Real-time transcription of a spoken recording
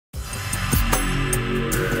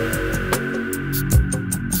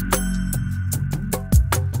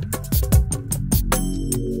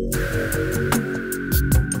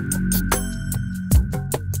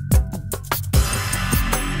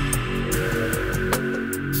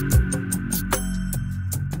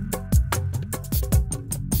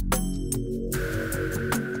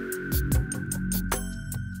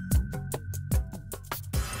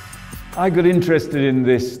I got interested in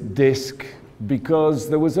this disc because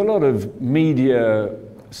there was a lot of media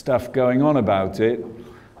stuff going on about it,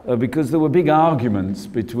 because there were big arguments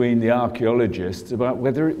between the archaeologists about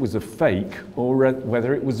whether it was a fake or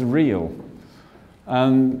whether it was real.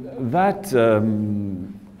 And that,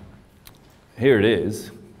 here it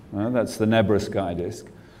is, that's the Nebra sky disk.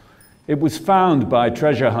 It was found by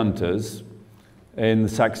treasure hunters in the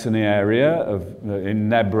Saxony area in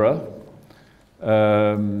Nebra,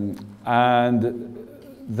 and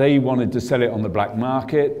they wanted to sell it on the black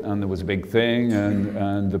market, and there was a big thing,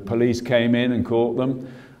 and the police came in and caught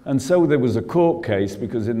them. And so there was a court case,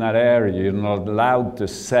 because in that area you're not allowed to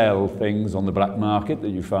sell things on the black market that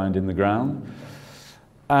you find in the ground.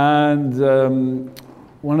 And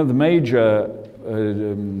one of the major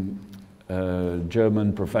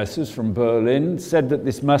German professors from Berlin said that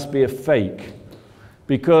this must be a fake,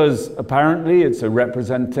 because apparently it's a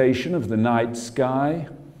representation of the night sky,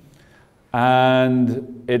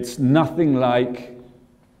 and it's nothing like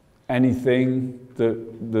anything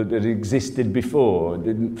that existed before. It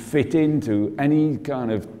didn't fit into any kind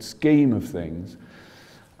of scheme of things.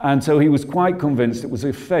 And so he was quite convinced it was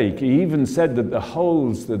a fake. He even said that the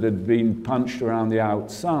holes that had been punched around the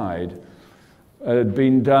outside had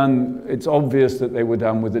been done, it's obvious that they were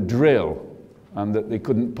done with a drill, and that they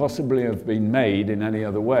couldn't possibly have been made in any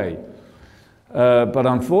other way. But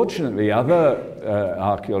unfortunately, other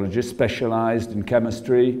archaeologists specialized in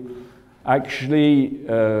chemistry actually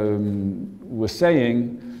were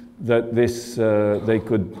saying that this, they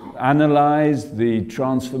could analyze the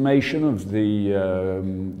transformation of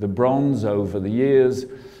the bronze over the years,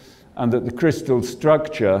 and that the crystal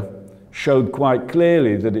structure showed quite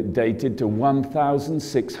clearly that it dated to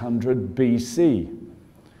 1600 BC.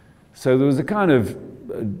 So there was a kind of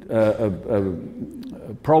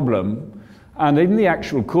problem. And in the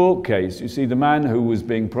actual court case, you see, the man who was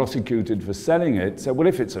being prosecuted for selling it said, well,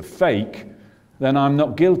 if it's a fake, then I'm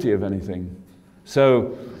not guilty of anything.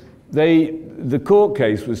 So the court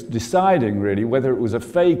case was deciding really whether it was a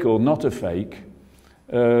fake or not a fake,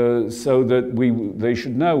 so that they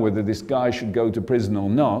should know whether this guy should go to prison or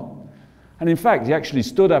not. And in fact, he actually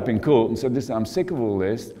stood up in court and said, listen, I'm sick of all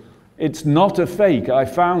this. It's not a fake, I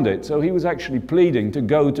found it. So he was actually pleading to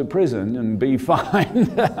go to prison and be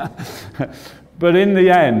fined. But in the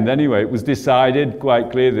end, anyway, it was decided quite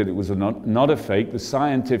clear that it was not a fake. The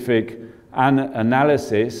scientific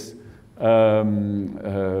analysis won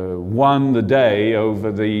the day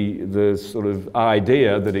over the sort of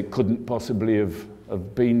idea that it couldn't possibly have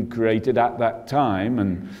been created at that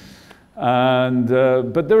time.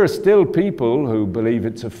 But there are still people who believe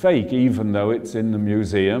it's a fake, even though it's in the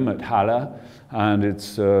museum at Halle, and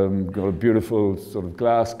it's got a beautiful sort of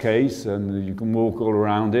glass case, and you can walk all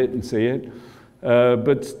around it and see it.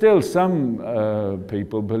 But still, some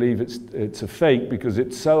people believe it's a fake because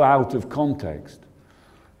it's so out of context.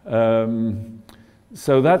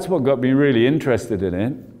 So that's what got me really interested in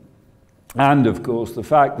it. And of course, the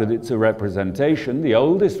fact that it's a representation, the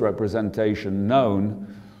oldest representation known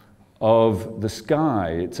of the sky.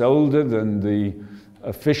 It's older than the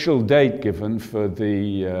official date given for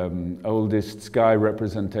the oldest sky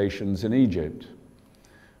representations in Egypt,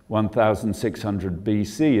 1600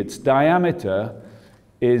 BC. Its diameter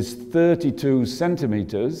is 32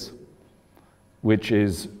 centimeters, which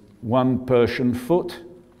is 1 Persian foot,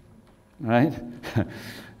 right?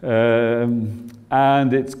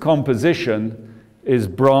 And its composition is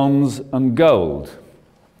bronze and gold.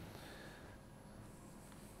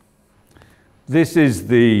 This is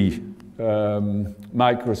the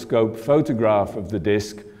microscope photograph of the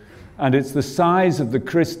disk, and it's the size of the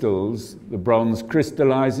crystals. The bronze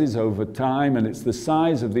crystallizes over time, and it's the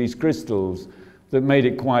size of these crystals that made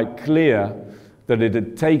it quite clear that it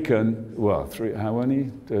had taken, well, how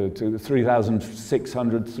many? To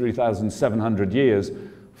 3,600, 3,700 years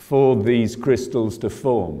for these crystals to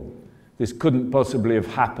form. This couldn't possibly have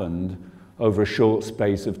happened over a short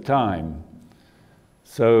space of time.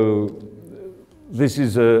 So this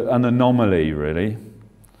is an anomaly, really.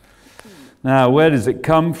 Now, where does it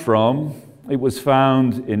come from? It was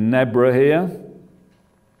found in Nebra here,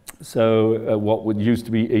 so what used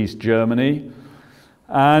to be East Germany.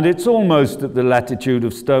 And it's almost at the latitude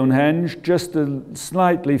of Stonehenge, just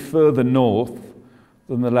slightly further north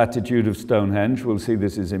than the latitude of Stonehenge. We'll see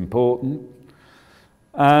this is important.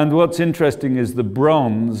 And what's interesting is the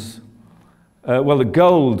bronze, well, the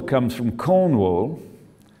gold comes from Cornwall,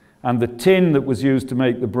 and the tin that was used to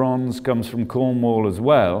make the bronze comes from Cornwall as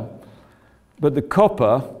well. But the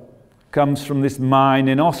copper comes from this mine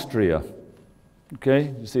in Austria.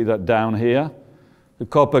 Okay, you see that down here? The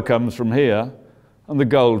copper comes from here, and the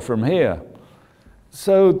gold from here.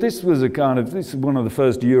 So this was this is one of the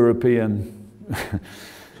first European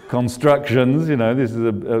constructions, you know, this is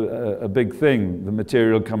a big thing, the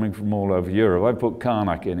material coming from all over Europe. I put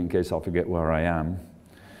Carnac in case I forget where I am.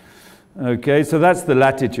 Okay, so that's the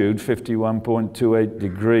latitude, 51.28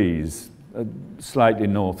 degrees, slightly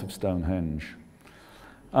north of Stonehenge.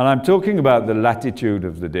 And I'm talking about the latitude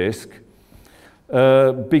of the disk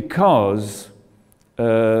because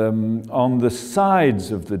on the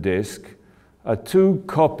sides of the disk are two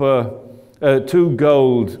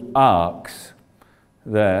gold arcs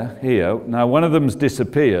here. Now one of them's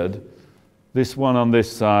disappeared. This one on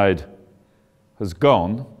this side has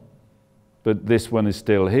gone, but this one is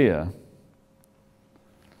still here.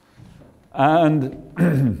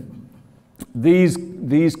 And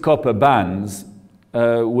these copper bands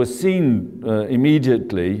were seen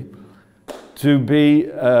immediately to be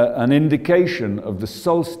an indication of the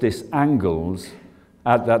solstice angles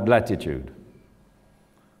at that latitude.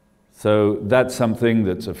 So that's something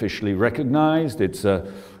that's officially recognized. It's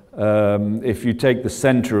if you take the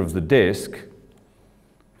center of the disk,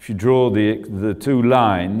 if you draw the two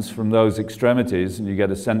lines from those extremities and you get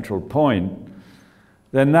a central point,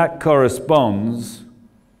 then that corresponds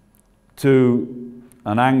to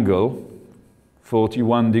an angle,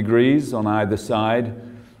 41 degrees on either side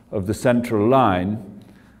of the central line,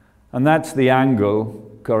 and that's the angle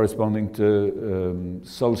corresponding to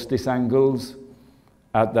solstice angles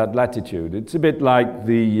at that latitude. It's a bit like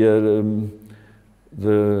the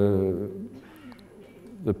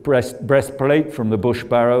breastplate from the bush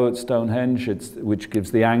barrow at Stonehenge, which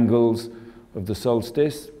gives the angles of the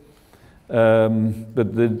solstice.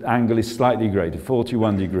 But the angle is slightly greater,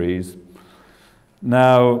 41 degrees.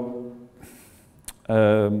 Now,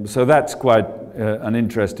 so that's quite an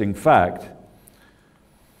interesting fact.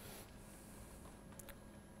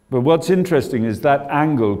 But what's interesting is that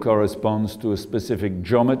angle corresponds to a specific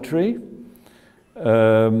geometry.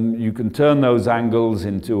 You can turn those angles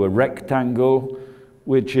into a rectangle,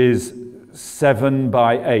 which is 7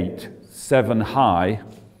 by 8, 7 high,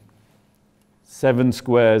 7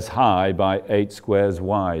 squares high by 8 squares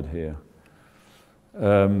wide here.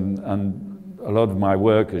 And a lot of my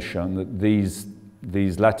work has shown that these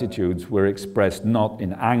latitudes were expressed not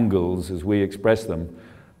in angles as we express them,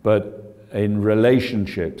 but in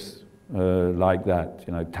relationships like that,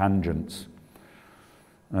 you know, tangents.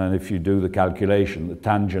 And if you do the calculation, the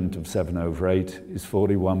tangent of 7 over 8 is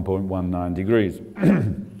 41.19 degrees.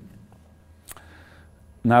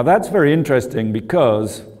 Now that's very interesting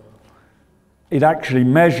because it actually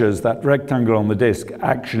measures, that rectangle on the disk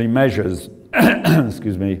actually measures,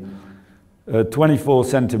 excuse me, 24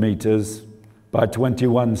 centimeters by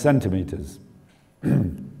 21 centimeters.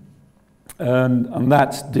 And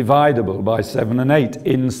that's dividable by 7 and 8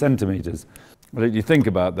 in centimeters. Well, if you think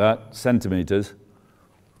about that, centimeters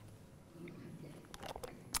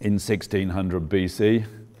in 1600 BC,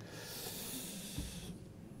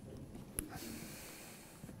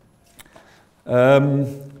 um,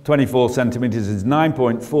 24 centimeters is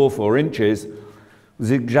 9.44 inches, is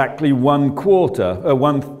exactly it's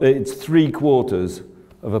 3/4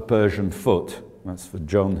 of a Persian foot. That's for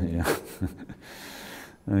John here.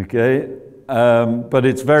 Okay, but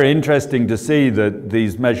it's very interesting to see that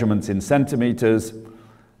these measurements in centimeters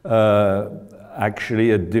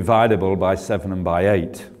actually are dividable by 7 and by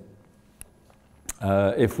 8.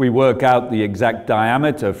 If we work out the exact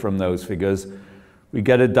diameter from those figures, we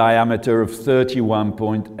get a diameter of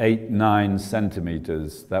 31.89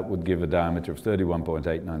 centimeters. That would give a diameter of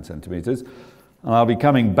 31.89 centimeters. And I'll be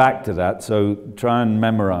coming back to that, so try and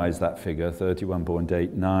memorize that figure,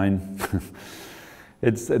 31.89.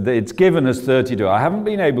 It's given as 32. I haven't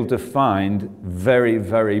been able to find very,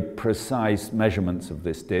 very precise measurements of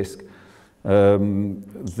this disk.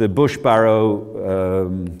 The bush barrow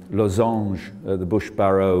losange, the bush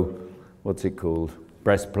barrow, what's it called?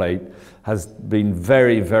 Breastplate, has been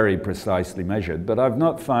very, very precisely measured, but I've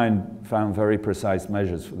not found very precise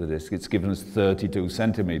measures for the disk. It's given us 32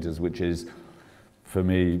 centimeters, which is, for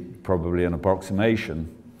me, probably an approximation.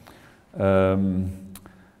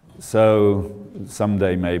 So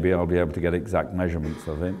someday maybe I'll be able to get exact measurements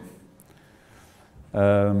of it.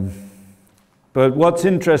 But what's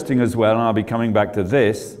interesting as well, and I'll be coming back to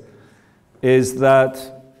this, is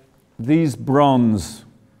that these bronze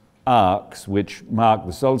arcs, which mark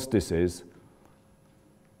the solstices,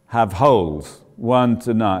 have holes, 1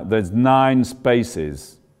 to 9. There's 9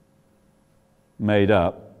 spaces made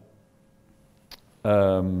up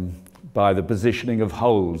by the positioning of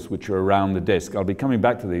holes which are around the disk. I'll be coming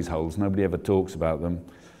back to these holes. Nobody ever talks about them.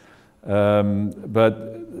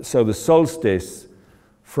 So the solstice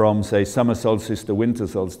from, say, summer solstice to winter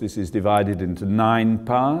solstice is divided into 9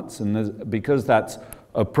 parts, and because that's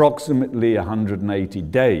approximately 180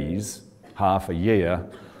 days, half a year,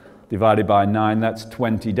 divided by 9, that's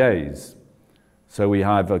 20 days. So we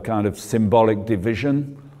have a kind of symbolic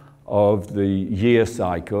division of the year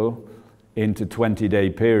cycle into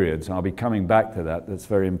 20-day periods. I'll be coming back to that. That's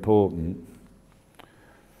very important.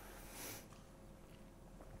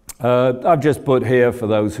 I've just put here, for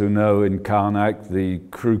those who know, in Carnac, the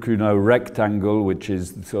Krukuno rectangle, which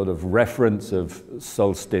is the sort of reference of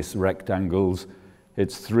solstice rectangles.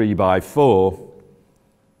 It's 3 by 4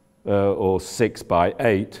 or 6 by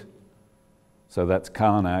 8. So that's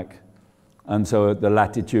Carnac. And so at the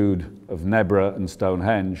latitude of Nebra and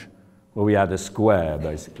Stonehenge, well, we add a square,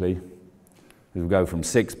 basically. We go from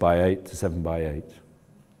 6 by 8 to 7 by 8.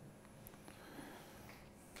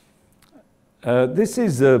 This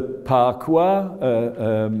is a parkour.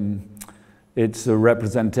 It's a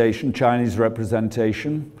representation, Chinese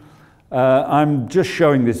representation. I'm just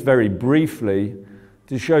showing this very briefly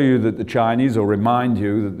to show you that the Chinese, or remind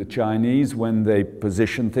you that the Chinese, when they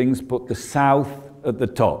position things, put the south at the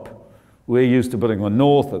top. We're used to putting the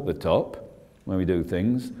north at the top when we do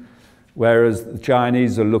things, whereas the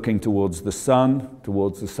Chinese are looking towards the sun,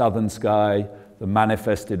 towards the southern sky, the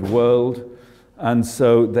manifested world, and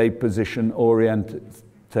so they position,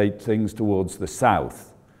 orientate things towards the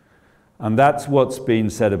south. And that's what's been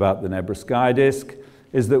said about the Nebra sky disk,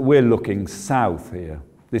 is that we're looking south here.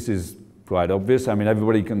 This is quite obvious. I mean,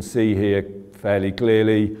 everybody can see here fairly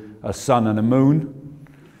clearly a sun and a moon.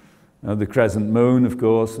 The crescent moon, of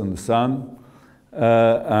course, and the sun.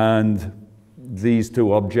 And these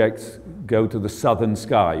two objects go to the southern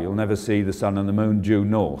sky. You'll never see the sun and the moon due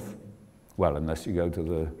north. Well, unless you go to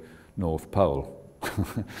the North Pole.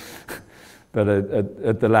 But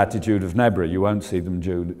at the latitude of Nebra, you won't see them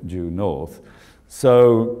due north.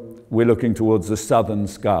 So we're looking towards the southern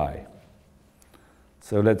sky.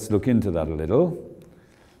 So let's look into that a little.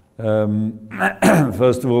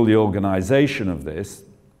 First of all, the organization of this.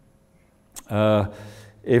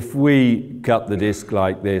 If we cut the disk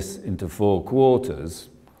like this into 4 quarters,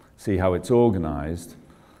 see how it's organized,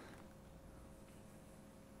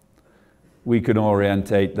 we can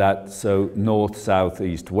orientate that so north, south,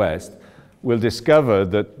 east, west. We'll discover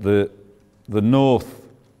that the north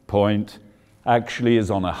point actually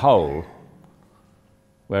is on a hole,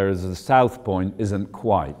 whereas the south point isn't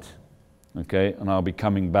quite. Okay, and I'll be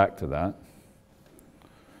coming back to that.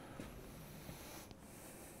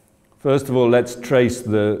 First of all, let's trace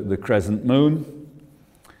the crescent moon.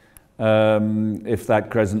 If that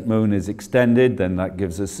crescent moon is extended, then that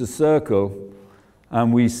gives us a circle.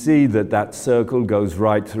 And we see that that circle goes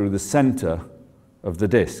right through the center of the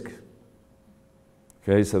disk.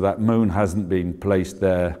 Okay, so that moon hasn't been placed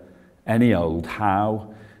there any old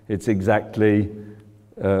how. It's exactly,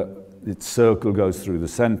 its circle goes through the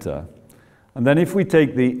center. And then if we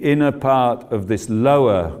take the inner part of this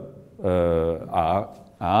lower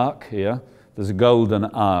arc here, there's a golden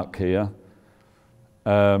arc here.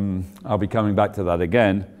 I'll be coming back to that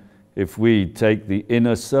again. If we take the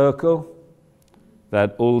inner circle,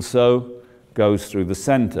 that also goes through the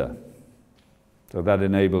center. So that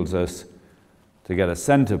enables us to get a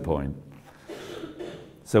center point.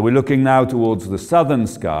 So we're looking now towards the southern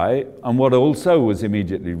sky, and what also was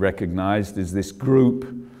immediately recognized is this group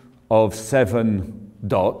of 7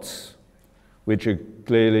 dots, which are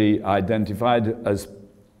clearly identified as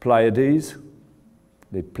Pleiades.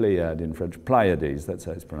 The Pleiad in French, Pleiades, that's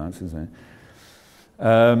how it's pronounced, isn't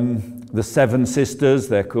it? The 7 sisters,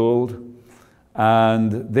 they're called.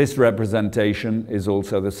 And this representation is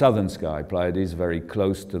also the southern sky. Pleiades, very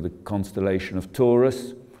close to the constellation of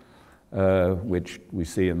Taurus, which we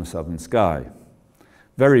see in the southern sky.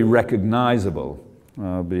 Very recognizable.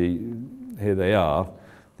 Here they are,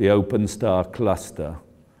 the open star cluster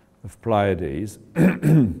of Pleiades.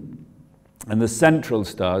 And the central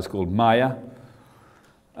star is called Maya.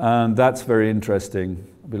 And that's very interesting.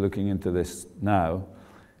 I'll be looking into this now.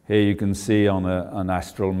 Here you can see on an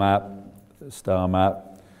astral map, star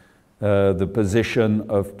map, the position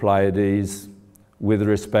of Pleiades with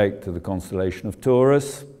respect to the constellation of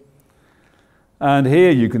Taurus. And here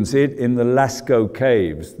you can see it in the Lascaux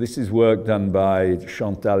Caves. This is work done by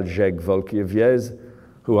Chantal Jegg-Volkieviez,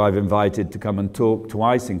 who I've invited to come and talk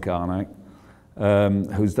twice in Carnac,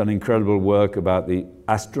 who's done incredible work about the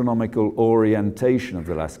astronomical orientation of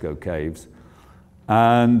the Lascaux Caves.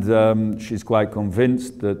 And she's quite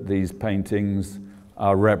convinced that these paintings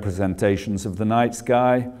are representations of the night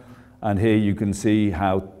sky. And here you can see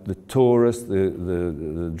how the Taurus,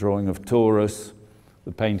 the drawing of Taurus,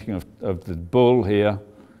 the painting of the bull here,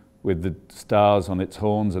 with the stars on its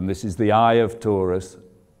horns, and this is the eye of Taurus,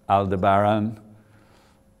 Aldebaran.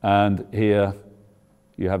 And here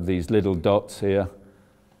you have these little dots here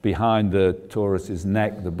behind the Taurus's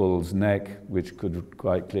neck, the bull's neck, which could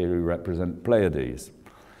quite clearly represent Pleiades.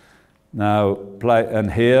 Now,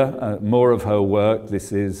 and here, more of her work.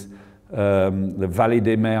 This is the Vallée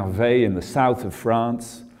des Merveilles in the south of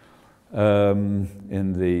France,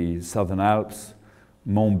 in the southern Alps,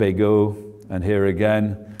 Montbégot, and here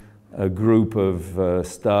again, a group of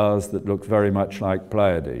stars that look very much like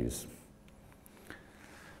Pleiades.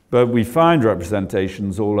 But we find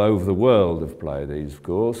representations all over the world of Pleiades, of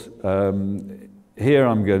course. Here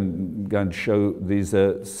I'm going to show these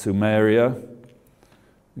are Sumeria.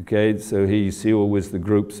 Okay, so here you see always the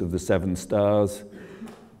groups of the 7 stars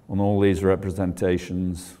on all these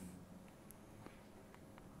representations.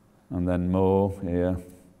 And then more here,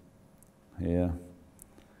 here.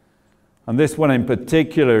 And this one in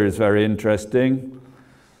particular is very interesting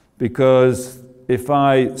because if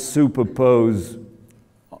I superpose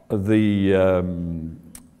the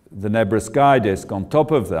Nebra sky disk on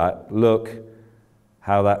top of that, look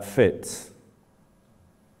how that fits.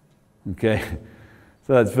 Okay,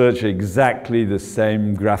 so that's virtually exactly the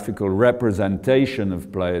same graphical representation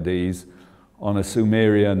of Pleiades on a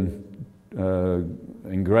Sumerian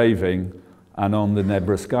engraving and on the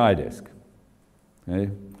Nebra sky disk.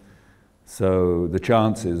 Okay? So the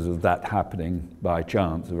chances of that happening by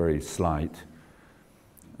chance are very slight.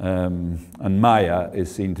 And Maya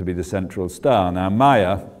is seen to be the central star. Now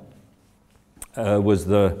Maya was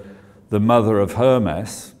the mother of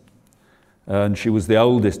Hermes, and she was the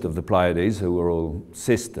oldest of the Pleiades, who were all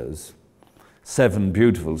sisters, 7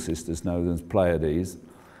 beautiful sisters known as Pleiades.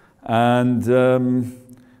 And the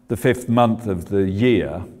 5th month of the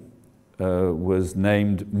year was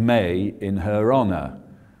named May in her honor,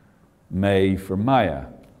 May from Maya.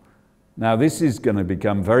 Now this is going to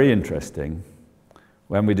become very interesting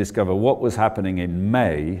when we discover what was happening in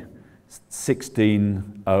May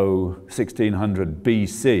 1600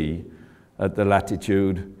 BC at the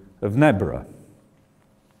latitude of Nebra.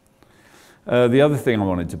 The other thing I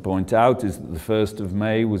wanted to point out is that the 1st of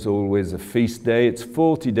May was always a feast day. It's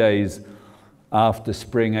 40 days after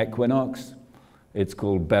spring equinox. It's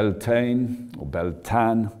called Beltane or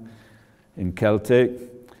Beltan in Celtic,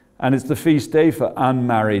 and it's the feast day for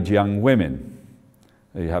unmarried young women.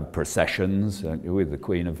 You have processions with the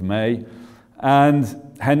Queen of May, and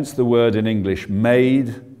hence the word in English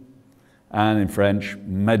maid, and in French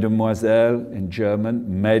mademoiselle, in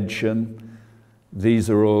German Mädchen. These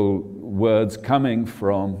are all words coming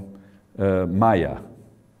from Maya,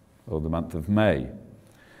 or the month of May.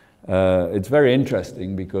 It's very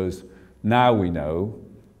interesting because now we know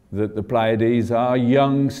that the Pleiades are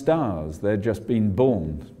young stars. They're just been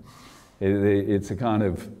born. It's a kind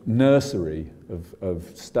of nursery of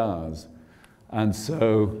stars. And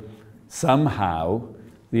so somehow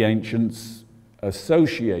the ancients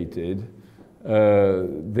associated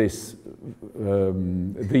these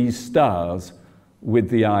stars with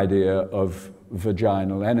the idea of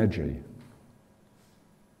vaginal energy.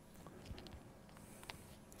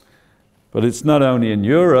 But it's not only in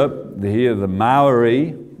Europe. Here the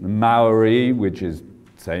Maori, which is the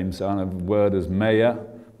same sort of word as Maya,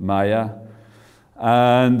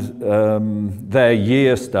 and their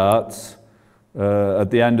year starts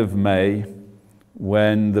at the end of May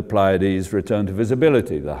when the Pleiades return to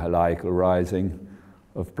visibility, the heliacal rising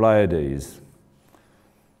of Pleiades.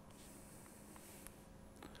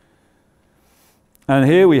 And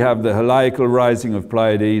here we have the heliacal rising of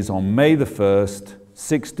Pleiades on May the 1st,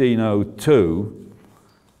 1602,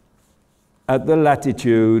 at the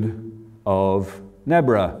latitude of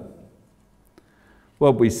Nebra.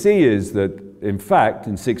 What we see is that, in fact,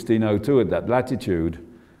 in 1602 at that latitude,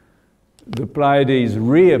 the Pleiades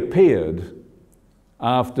reappeared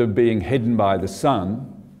after being hidden by the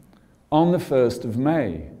sun on the 1st of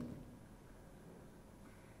May.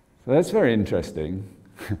 So that's very interesting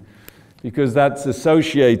because that's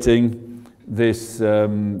associating this,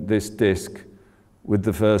 this disk with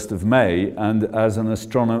the 1st of May and as an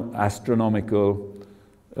astronomical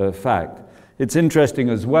fact. It's interesting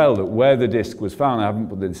as well that where the disk was found, I haven't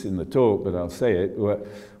put this in the talk, but I'll say it,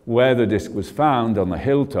 where the disk was found on the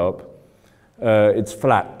hilltop, it's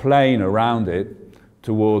flat plain around it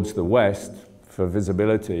towards the west for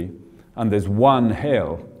visibility, and there's one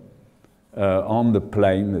hill on the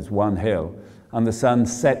plain, there's one hill, and the sun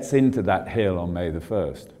sets into that hill on May the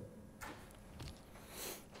 1st.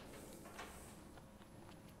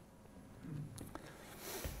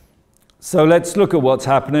 So let's look at what's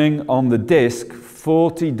happening on the disk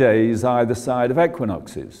 40 days either side of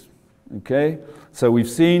equinoxes. Okay? So we've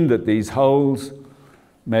seen that these holes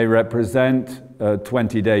may represent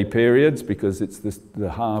 20-day periods because it's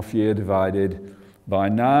the half year divided by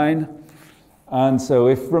 9. And so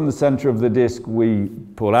if from the center of the disk we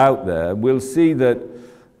pull out there, we'll see that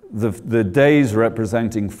the days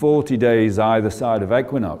representing 40 days either side of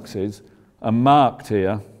equinoxes are marked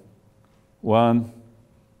here. 1,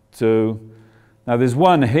 2. Now there's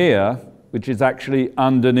one here which is actually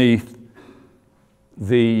underneath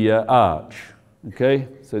the arch. Okay,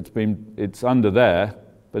 so it's under there,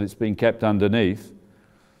 but it's been kept underneath.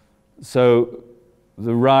 So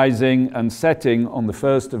the rising and setting on the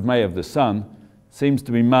 1st of May of the sun seems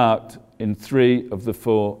to be marked in 3 of the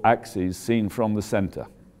 4 axes seen from the center.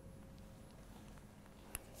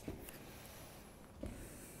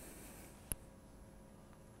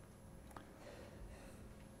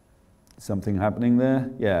 Something happening there?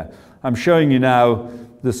 Yeah. I'm showing you now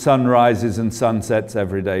the sunrises and sunsets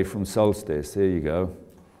every day from solstice. Here you go.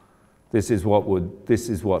 This is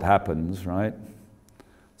what happens, right?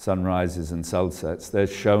 Sunrises and sunsets. They're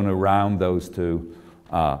shown around those 2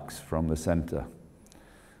 arcs from the center.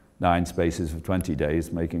 9 spaces of 20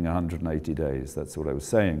 days, making 180 days. That's what I was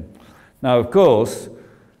saying. Now, of course,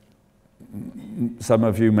 some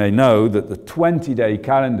of you may know that the 20-day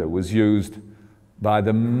calendar was used by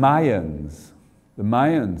the Mayans. The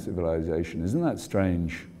Mayan civilization, isn't that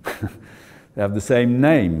strange? They have the same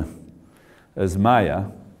name as Maya.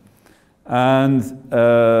 And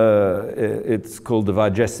it's called the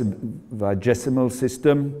vigesimal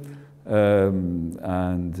system.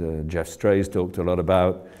 And Jeff Stray's talked a lot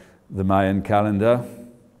about the Mayan calendar.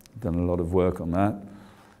 Done a lot of work on that.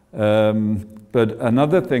 But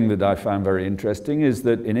another thing that I found very interesting is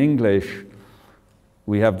that in English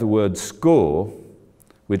we have the word score,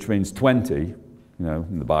 which means 20. You know,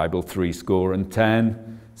 in the Bible, 70,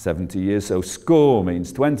 70 years. So score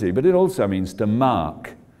means 20, but it also means to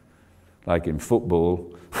mark. Like in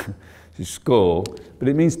football, you score, but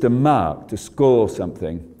it means to mark, to score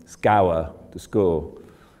something, scour, to score.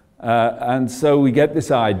 And so we get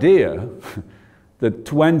this idea that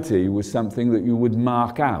 20 was something that you would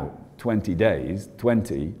mark out. 20 days,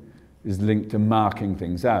 20 is linked to marking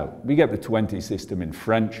things out. We get the 20 system in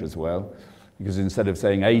French as well, because instead of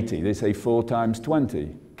saying 80, they say 4 times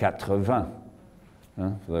 20, 80, for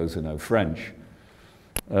those who know French.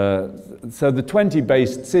 So the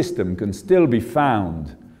 20-based system can still be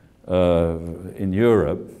found in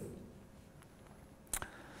Europe.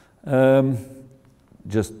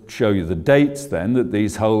 Just show you the dates then that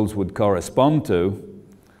these holes would correspond to,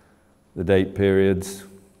 the date periods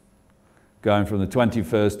going from the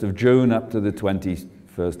 21st of June up to the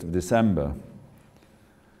 21st of December.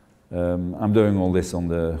 I'm doing all this on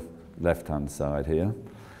the left-hand side here.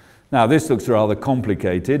 Now, this looks rather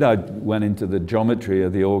complicated. I went into the geometry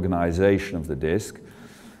of the organization of the disk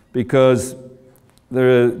because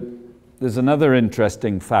there's another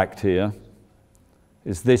interesting fact here,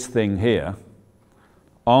 is this thing here,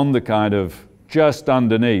 on the kind of just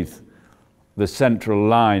underneath the central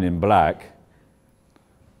line in black,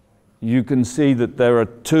 you can see that there are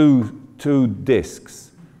two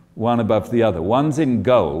disks, one above the other. One's in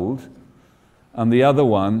gold, and the other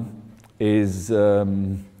one is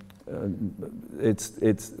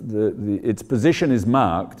its position is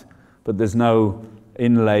marked, but there's no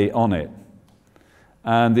inlay on it.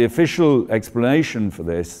 And the official explanation for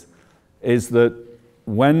this is that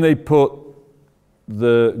when they put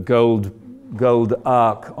the gold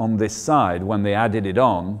arc on this side, when they added it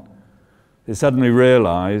on, they suddenly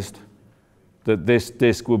realized that this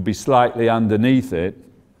disc would be slightly underneath it,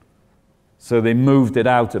 so they moved it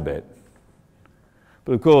out a bit.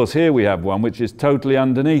 But of course, here we have one which is totally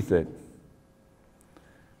underneath it,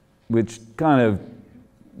 which kind of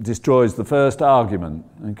destroys the first argument,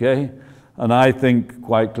 okay? And I think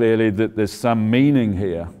quite clearly that there's some meaning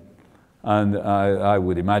here. And I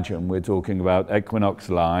would imagine we're talking about equinox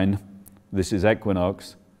line. This is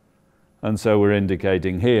equinox. And so we're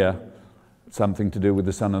indicating here something to do with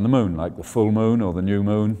the sun and the moon, like the full moon or the new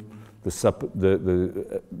moon,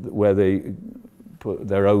 where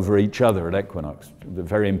they're over each other at equinox, the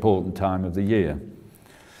very important time of the year.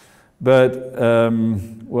 But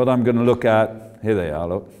what I'm going to look at, here they are,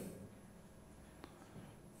 look.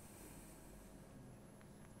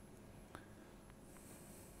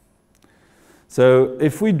 So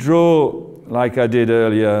if we draw, like I did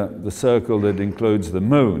earlier, the circle that includes the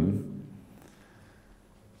moon,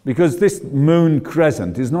 because this moon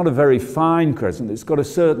crescent is not a very fine crescent, it's got a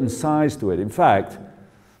certain size to it. In fact,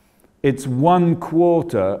 it's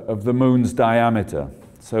 1/4 of the moon's diameter.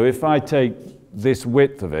 So if I take this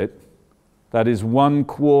width of it, that is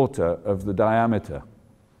 1/4 of the diameter.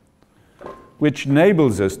 which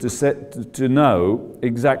enables us to know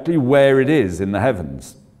exactly where it is in the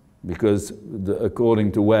heavens, because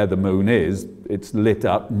according to where the moon is, it's lit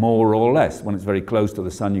up more or less. When it's very close to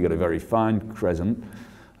the sun, you get a very fine crescent.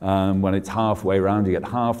 When it's halfway around, you get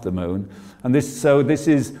half the moon. And this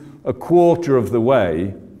is a quarter of the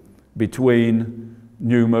way between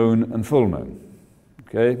new moon and full moon.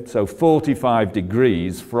 Okay, so 45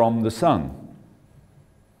 degrees from the sun.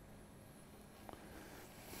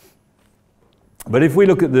 But if we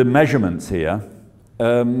look at the measurements here,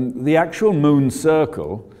 the actual moon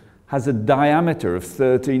circle has a diameter of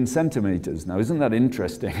 13 centimeters. Now, isn't that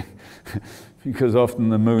interesting? Because often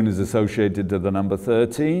the moon is associated to the number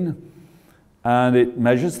 13, and it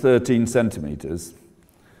measures 13 centimeters.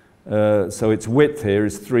 So its width here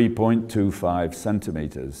is 3.25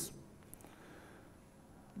 centimeters,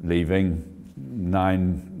 leaving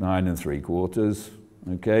 9 3/4.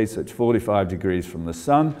 Okay, so it's 45 degrees from the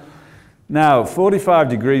sun. Now, 45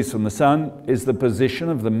 degrees from the sun is the position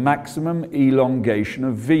of the maximum elongation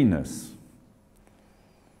of Venus.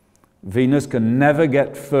 Venus can never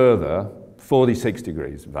get further, 46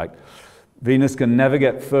 degrees in fact, Venus can never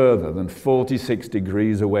get further than 46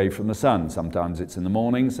 degrees away from the sun. Sometimes it's in the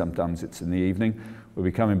morning, sometimes it's in the evening. We'll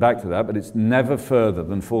be coming back to that, but it's never further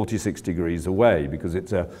than 46 degrees away because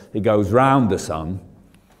it goes round the sun,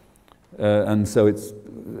 and so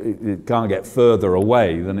it can't get further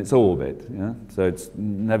away than its orbit. Yeah? So it's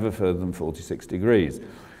never further than 46 degrees.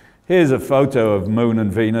 Here's a photo of Moon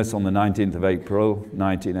and Venus on the 19th of April,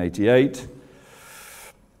 1988.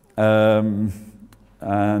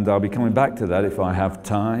 And I'll be coming back to that if I have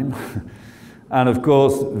time. And of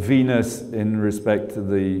course, Venus, in respect to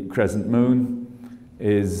the crescent moon,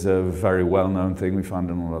 is a very well-known thing. We find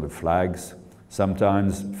it on a lot of flags.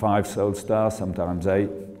 Sometimes 5 solar stars, sometimes 8.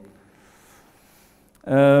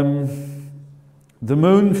 The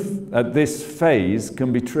moon at this phase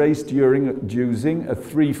can be traced using a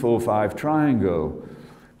 3-4-5 triangle.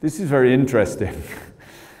 This is very interesting.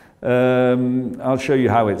 I'll show you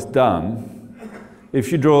how it's done.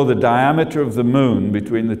 If you draw the diameter of the moon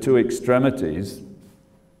between the two extremities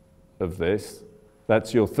of this,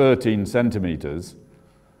 that's your 13 centimeters,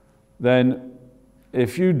 then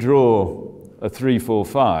if you draw a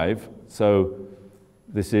 3-4-5, so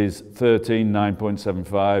this is 13,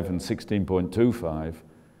 9.75, and 16.25,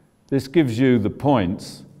 this gives you the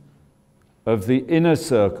points of the inner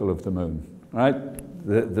circle of the moon, right?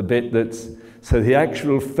 The bit that's, so the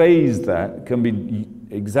actual phase that can be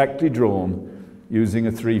exactly drawn using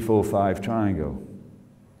a 3-4-5 triangle,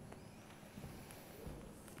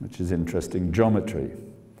 which is interesting geometry.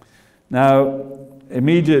 Now,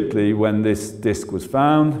 immediately when this disk was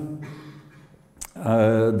found,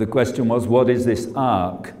 the question was, what is this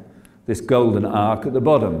arc, this golden arc at the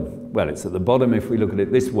bottom? Well, it's at the bottom if we look at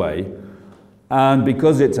it this way, and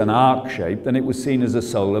because it's an arc shape, then it was seen as a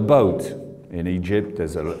solar boat. In Egypt,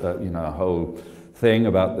 there's a whole thing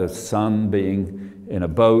about the sun being in a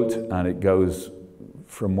boat, and it goes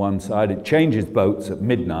from one side. It changes boats at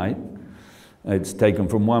midnight. It's taken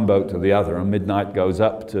from one boat to the other, and midnight goes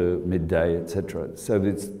up to midday, etc. So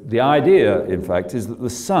the idea, in fact, is that the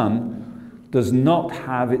sun does not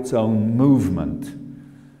have its own movement.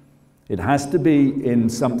 It has to be in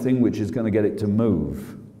something which is going to get it to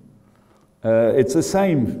move. It's the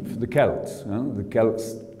same for the Celts. You know? The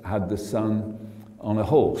Celts had the sun on a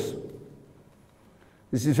horse.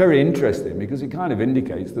 This is very interesting because it kind of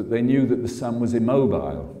indicates that they knew that the sun was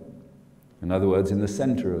immobile. In other words, in the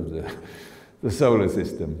center of the solar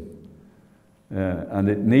system. And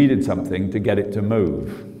it needed something to get it to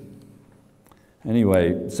move.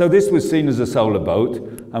 Anyway, so this was seen as a solar boat,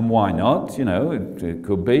 and why not? You know, it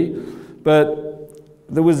could be. But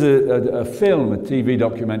there was a film, a TV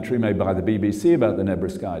documentary made by the BBC about the Nebra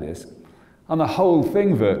sky disk, and the whole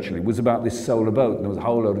thing virtually was about this solar boat. And there was a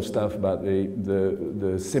whole load of stuff about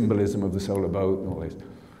the symbolism of the solar boat and all this.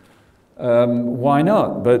 Why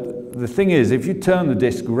not? But the thing is, if you turn the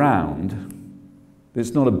disk round,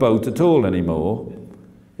 it's not a boat at all anymore.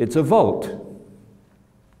 It's a vault.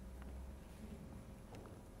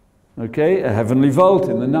 Okay, a heavenly vault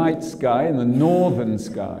in the night sky, in the northern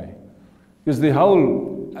sky. Because the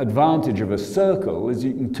whole advantage of a circle is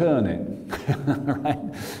you can turn it, right?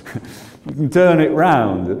 You can turn it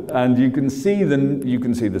round, and you can see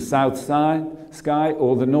the south side sky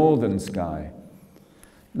or the northern sky.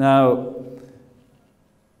 Now,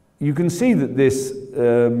 you can see that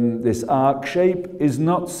this arc shape is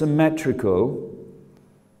not symmetrical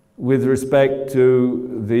with respect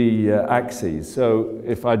to the axes. So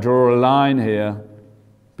if I draw a line here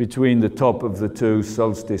between the top of the two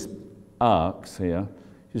solstice arcs here,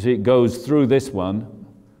 you see it goes through this one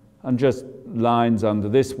and just lines under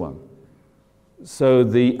this one. So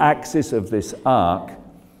the axis of this arc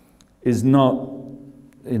is not,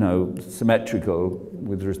 you know, symmetrical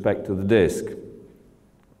with respect to the disk.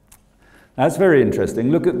 That's very interesting.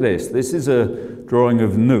 Look at this. This is a drawing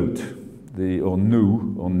of Nut, or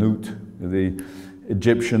Nut, the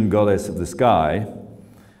Egyptian goddess of the sky.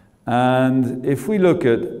 And if we look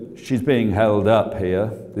at, she's being held up here.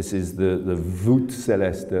 This is the voûte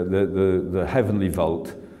céleste, the heavenly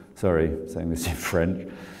vault. Sorry, saying this in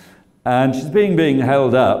French. And she's being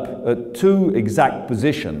held up at two exact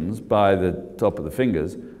positions by the top of the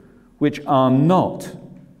fingers, which are not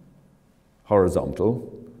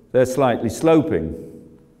horizontal. They're slightly sloping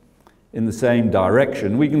in the same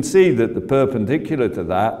direction. We can see that the perpendicular to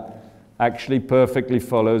that actually perfectly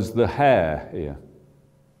follows the hair here.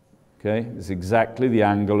 Okay, it's exactly the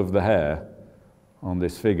angle of the hair on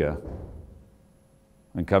this figure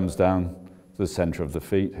and comes down to the center of the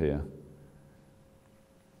feet here.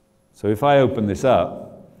 So if I open this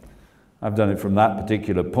up, I've done it from that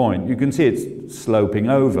particular point, you can see it's sloping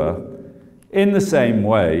over in the same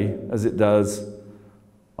way as it does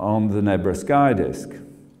on the Nebra sky disk.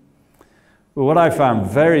 But what I found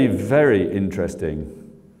very, very interesting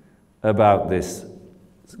about this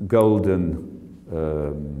golden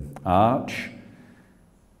arch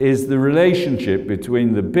is the relationship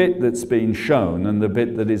between the bit that's been shown and the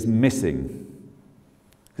bit that is missing.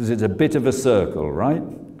 Because it's a bit of a circle, right?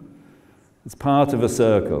 It's part of a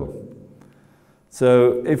circle.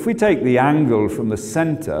 So if we take the angle from the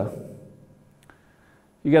center,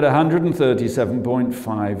 you get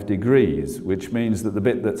 137.5 degrees, which means that the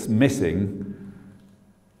bit that's missing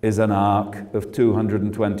is an arc of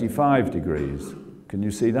 225 degrees. Can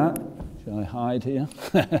you see that? Shall I hide here?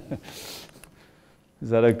 Is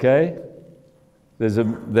that okay? There's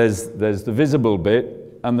the visible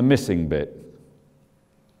bit and the missing bit.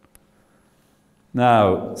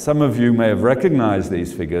 Now, some of you may have recognized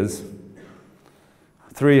these figures.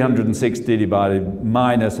 360 divided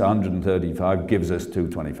minus 135 gives us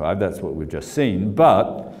 225. That's what we've just seen.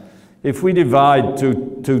 But if we divide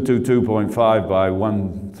 222.5 by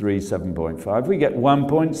 137.5, we get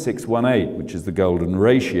 1.618, which is the golden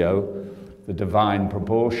ratio, the divine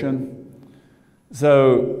proportion.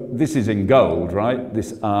 So this is in gold, right?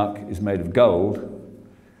 This arc is made of gold.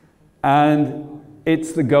 And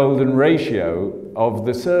it's the golden ratio of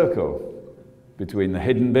the circle between the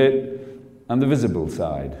hidden bit and the visible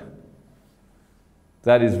side.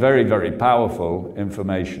 That is very, very powerful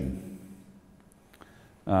information.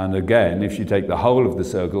 And again, if you take the whole of the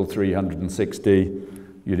circle, 360,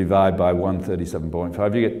 you divide by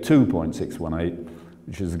 137.5, you get 2.618,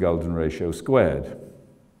 which is the golden ratio squared.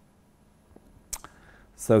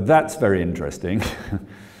 So that's very interesting.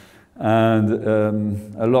 And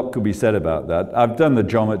a lot could be said about that. I've done the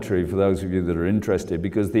geometry for those of you that are interested,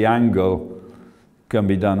 because the angle can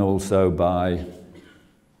be done also by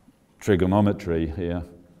trigonometry here,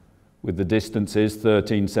 with the distances,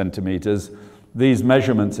 13 centimeters. These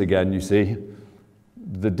measurements again, you see,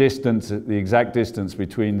 the distance, the exact distance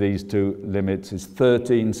between these two limits is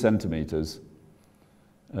 13 centimeters,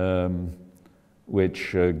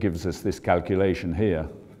 which gives us this calculation here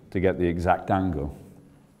to get the exact angle.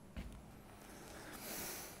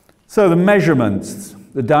 So the measurements,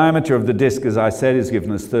 the diameter of the disk, as I said, is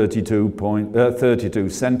given as 32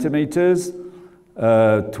 centimeters,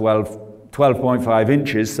 12.5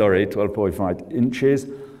 inches, sorry, 12.5 inches.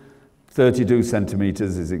 32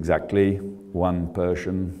 centimeters is exactly 1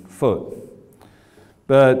 Persian foot.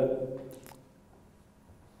 But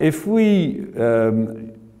if we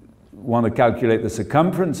want to calculate the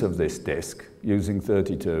circumference of this disk using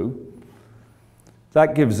 32,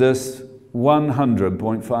 that gives us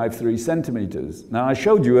 100.53 centimeters. Now, I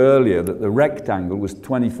showed you earlier that the rectangle was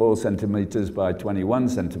 24 centimeters by 21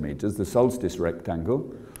 centimeters, the solstice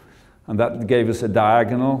rectangle, and that gave us a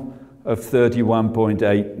diagonal of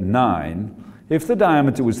 31.89. If the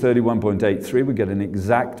diameter was 31.83, we get an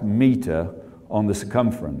exact meter on the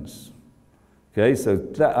circumference. Okay, so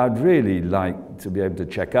that, I'd really like to be able to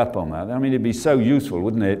check up on that. I mean, it'd be so useful,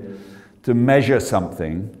 wouldn't it, to measure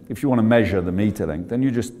something. If you want to measure the meter length, then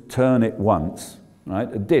you just turn it once, right?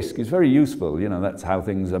 A disc is very useful, you know, that's how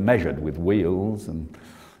things are measured with wheels and,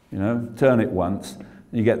 you know, turn it once and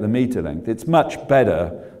you get the meter length. It's much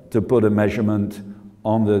better to put a measurement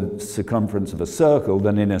on the circumference of a circle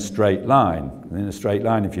than in a straight line. And in a straight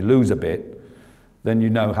line, if you lose a bit, then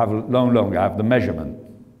you no longer have the measurement.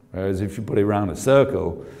 Whereas if you put it around a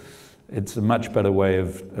circle, it's a much better way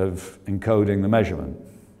of encoding the measurement.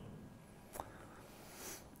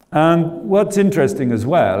 And what's interesting as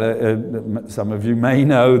well, some of you may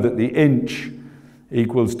know that the inch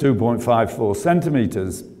equals 2.54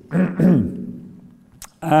 centimeters.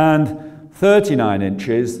 And 39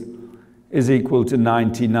 inches is equal to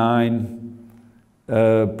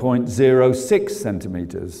 99.06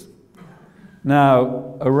 centimeters.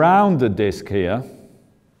 Now, around the disk here,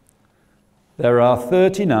 there are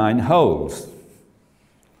 39 holes.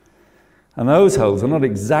 And those holes are not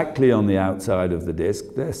exactly on the outside of the disk,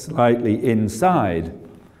 they're slightly inside,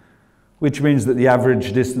 which means that the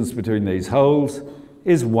average distance between these holes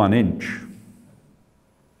is 1 inch.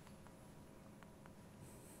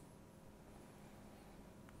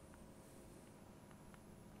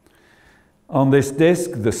 On this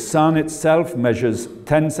disk, the sun itself measures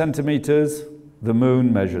 10 centimeters, the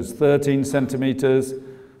moon measures 13 centimeters,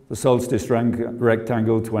 the solstice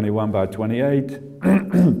rectangle 21 by 28,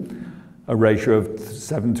 a ratio of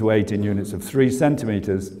 7 to 8 in units of 3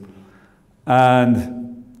 centimeters.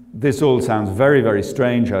 And this all sounds very, very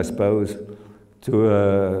strange, I suppose, to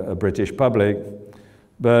a British public,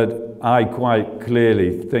 but I quite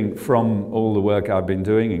clearly think from all the work I've been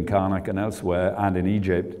doing in Carnac and elsewhere, and in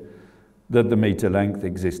Egypt, that the meter length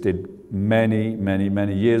existed many, many,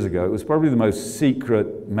 many years ago. It was probably the most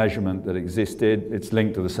secret measurement that existed. It's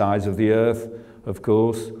linked to the size of the Earth, of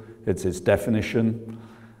course. It's its definition.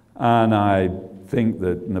 And I think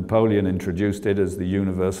that Napoleon introduced it as the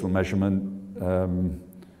universal measurement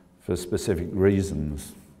for specific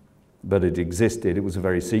reasons. But it existed. It was a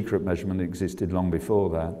very secret measurement. It existed long before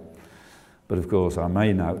that. But of course, I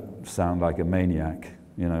may now sound like a maniac,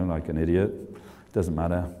 you know, like an idiot. Doesn't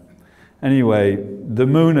matter. Anyway, the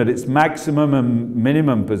moon at its maximum and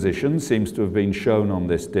minimum position seems to have been shown on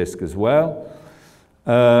this disk as well.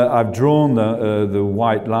 I've drawn the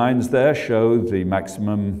white lines there, show the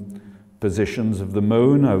maximum positions of the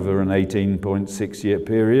moon over an 18.6 year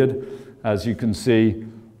period. As you can see,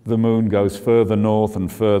 the moon goes further north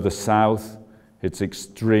and further south. Its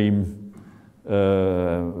extreme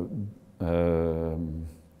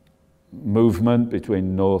movement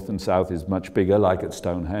between north and south is much bigger, like at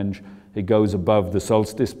Stonehenge. It goes above the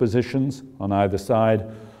solstice positions on either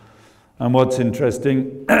side. And what's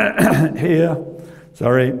interesting here,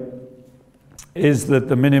 is that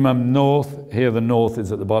the minimum north, here the north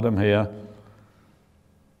is at the bottom here,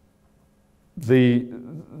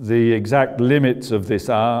 the exact limits of this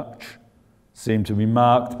arch seem to be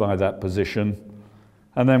marked by that position.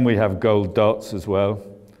 And then we have gold dots as well.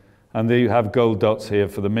 And you have gold dots here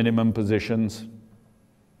for the minimum positions.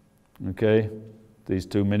 Okay? These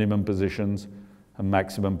two minimum positions and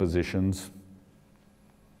maximum positions.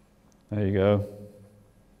 There you go,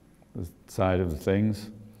 the side of the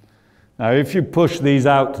things. Now, if you push these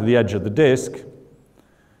out to the edge of the disk,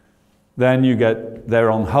 then you get,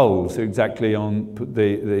 they're on holes, exactly on,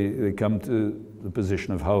 they come to the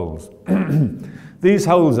position of holes. These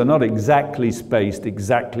holes are not exactly spaced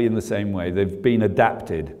exactly in the same way. They've been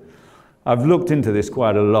adapted. I've looked into this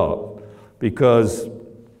quite a lot because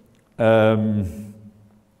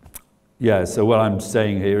yeah, so what I'm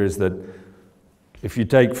saying here is that if you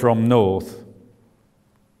take from north,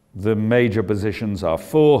 the major positions are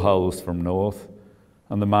 4 holes from north,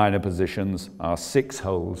 and the minor positions are 6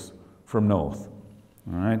 holes from north.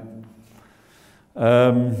 All right?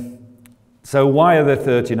 So why are there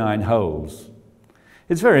 39 holes?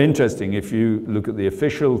 It's very interesting. If you look at the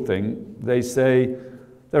official thing, they say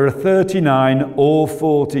there are 39 or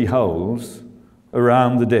 40 holes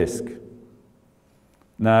around the disk.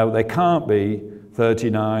 Now, there can't be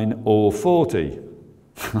 39 or 40,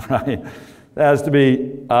 right? There has to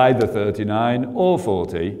be either 39 or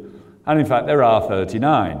 40, and in fact, there are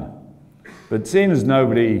 39. But seeing as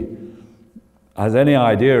nobody has any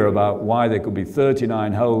idea about why there could be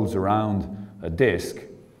 39 holes around a disk,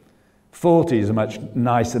 40 is a much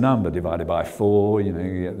nicer number, divided by 4, you know,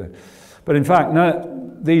 you get the... But in fact,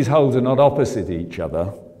 no, these holes are not opposite each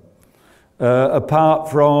other,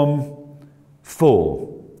 apart from 4.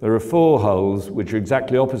 There are 4 holes which are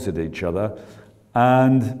exactly opposite each other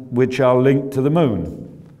and which are linked to the moon.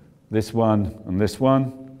 This one and this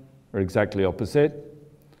one are exactly opposite.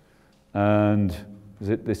 And is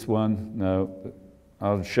it this one? No,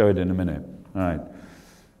 I'll show it in a minute. All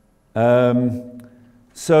right.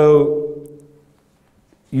 So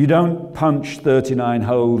you don't punch 39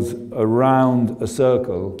 holes around a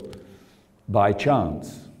circle by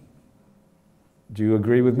chance. Do you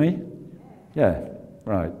agree with me? Yeah.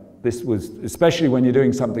 Right. This was, especially when you're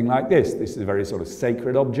doing something like this is a very sort of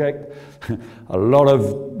sacred object. A lot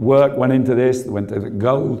of work went into this. They went to the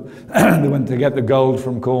gold. They went to get the gold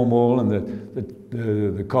from Cornwall and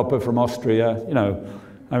the copper from Austria. You know,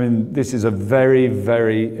 I mean, this is a very,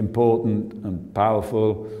 very important and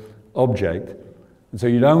powerful object. And so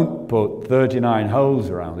you don't put 39 holes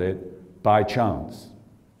around it by chance.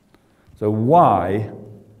 So why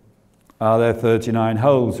are there 39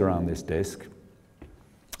 holes around this disk?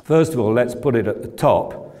 First of all, let's put it at the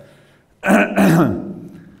top.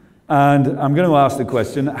 And I'm going to ask the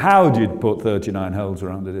question, how do you put 39 holes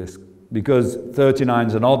around the disk? Because 39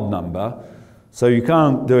 is an odd number, so you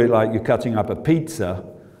can't do it like you're cutting up a pizza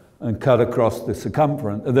and cut across the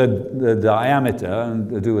circumference, the diameter,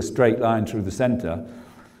 and do a straight line through the center,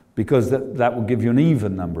 because that will give you an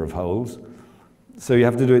even number of holes. So you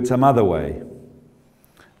have to do it some other way.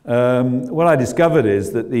 What I discovered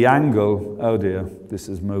is that the angle, oh dear, this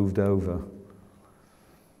has moved over.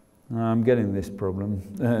 I'm getting this problem.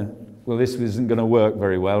 Well, this isn't going to work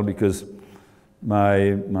very well because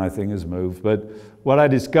my thing has moved. But what I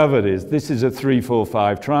discovered is this is a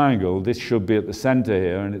 3-4-5 triangle. This should be at the center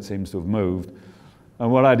here, and it seems to have moved.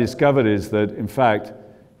 And what I discovered is that, in fact,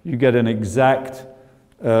 you get an exact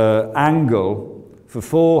angle for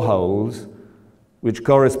 4 holes, which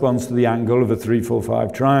corresponds to the angle of a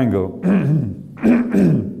 3-4-5 triangle.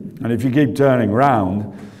 And if you keep turning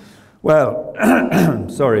round, well,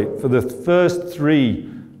 sorry, for the first 3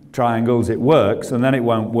 triangles it works, and then it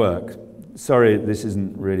won't work. Sorry, this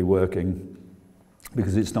isn't really working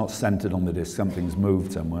because it's not centered on the disk. Something's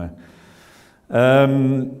moved somewhere.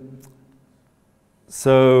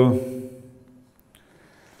 So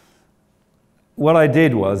what I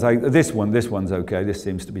did was, this one's okay, this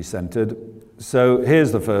seems to be centered. So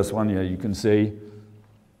here's the first one. Yeah, you can see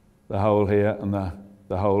the hole here and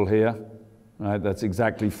the hole here. Right, that's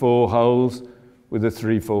exactly 4 holes with a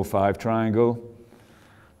 3-4-5 triangle.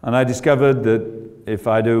 And I discovered that if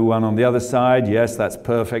I do one on the other side, yes, that's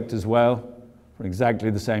perfect as well, for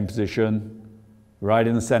exactly the same position, right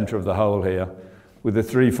in the center of the hole here, with a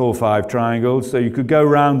 3-4-5 triangle. So you could go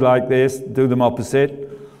round like this, do them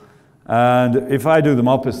opposite. And if I do them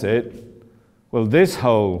opposite, well, this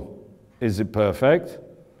hole is perfect,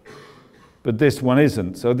 but this one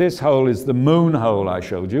isn't. So this hole is the moon hole I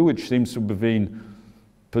showed you, which seems to have been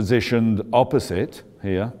positioned opposite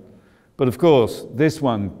here. But of course, this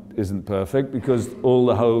one isn't perfect because all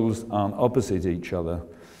the holes aren't opposite each other.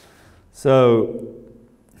 So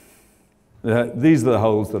these are the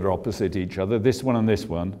holes that are opposite each other, this one and this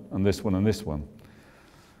one, and this one and this one.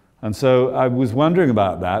 And so I was wondering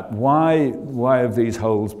about that. Why have these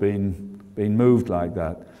holes been moved like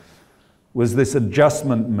that? Was this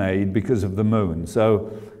adjustment made because of the moon?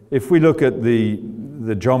 So if we look at the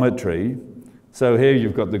geometry, so here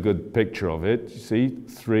you've got the good picture of it. You see,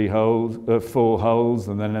 4 holes,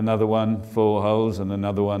 and then another one, 4 holes, and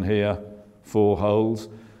another one here, 4 holes.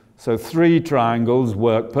 So 3 triangles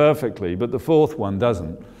work perfectly, but the 4th one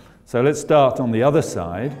doesn't. So let's start on the other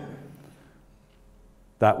side.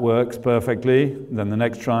 That works perfectly, then the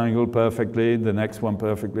next triangle perfectly, the next one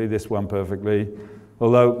perfectly, this one perfectly.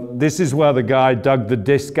 Although this is where the guy dug the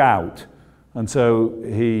disc out, and so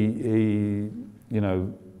he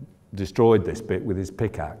destroyed this bit with his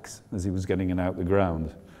pickaxe as he was getting it out the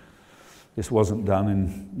ground. This wasn't done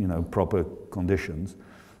in proper conditions.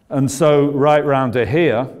 And so right round to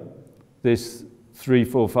here, this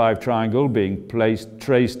 3-4-5 triangle being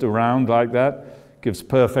traced around like that gives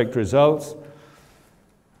perfect results.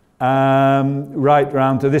 Right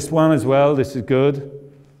round to this one as well, this is good.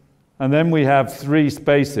 And then we have 3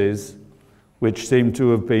 spaces which seem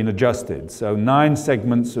to have been adjusted. So 9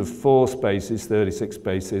 segments of 4 spaces, 36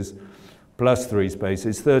 spaces, plus 3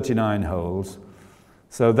 spaces, 39 holes.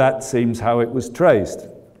 So that seems how it was traced.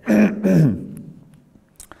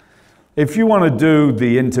 If you want to do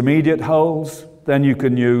the intermediate holes, then you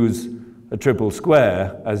can use a triple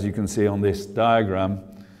square, as you can see on this diagram.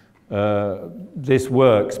 This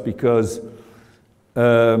works because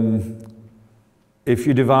if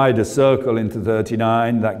you divide a circle into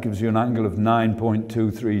 39, that gives you an angle of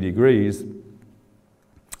 9.23 degrees.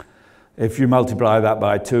 If you multiply that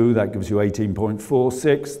by 2, that gives you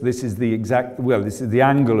 18.46. This is the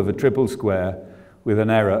angle of a triple square with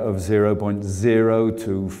an error of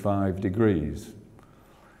 0.025 degrees.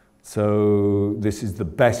 So this is the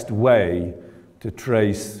best way to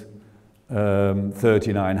trace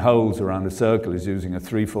 39 holes around a circle, is using a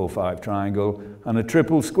 3-4-5 triangle and a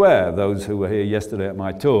triple square. Those who were here yesterday at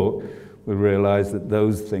my talk will realize that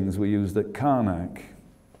those things were used at Carnac.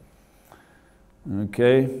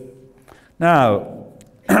 Okay. Now,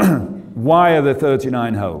 why are there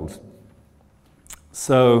 39 holes?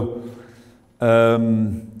 So,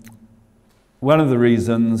 one of the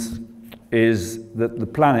reasons is that the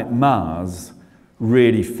planet Mars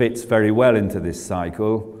really fits very well into this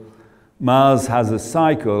cycle. Mars has a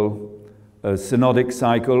cycle, a synodic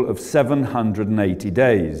cycle of 780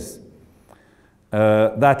 days.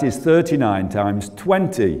 that is 39 times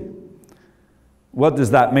 20. What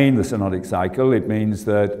does that mean, the synodic cycle? It means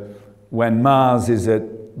that when Mars is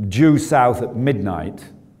at due south at midnight,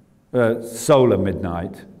 solar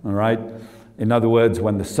midnight, all right? In other words,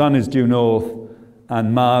 when the sun is due north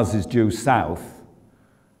and Mars is due south,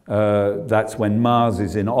 that's when Mars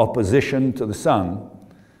is in opposition to the sun.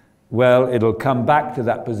 Well, it'll come back to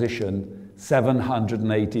that position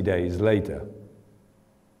 780 days later.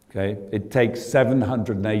 Okay? It takes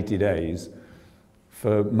 780 days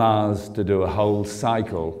for Mars to do a whole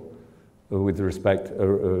cycle with respect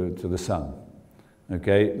to the sun.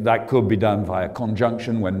 Okay? That could be done via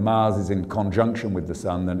conjunction. When Mars is in conjunction with the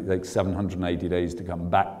sun, then it takes 780 days to come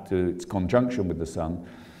back to its conjunction with the sun.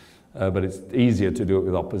 But it's easier to do it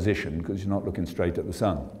with opposition because you're not looking straight at the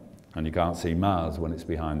sun. And you can't see Mars when it's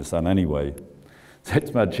behind the sun anyway. So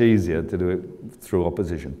it's much easier to do it through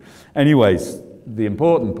opposition. Anyways, the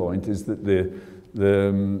important point is that the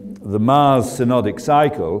Mars synodic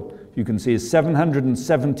cycle, you can see, is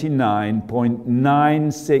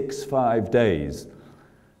 779.965 days.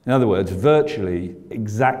 In other words, virtually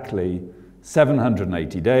exactly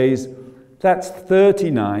 780 days. That's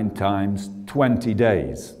 39 times 20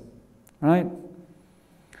 days, right?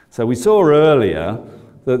 So we saw earlier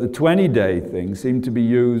that the 20-day thing seemed to be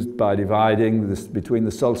used by dividing this between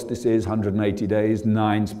the solstices, 180 days,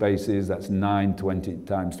 9 spaces, that's 9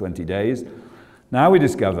 times 20 days. Now we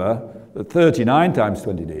discover that 39 times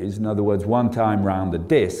 20 days, in other words, one time round the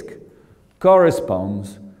disk,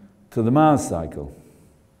 corresponds to the Mars cycle.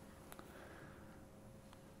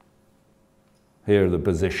 Here are the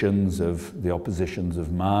positions of the oppositions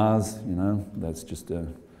of Mars, you know, that's just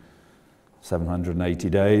 780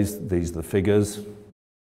 days. These are the figures.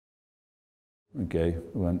 Okay,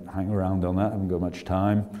 we won't hang around on that, I haven't got much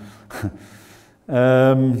time.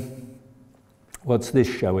 What's this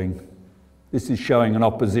showing? This is showing an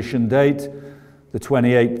opposition date, the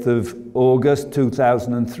 28th of August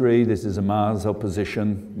 2003. This is a Mars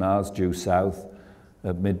opposition, Mars due south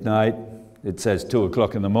at midnight. It says 2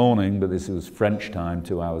 o'clock in the morning, but this was French time,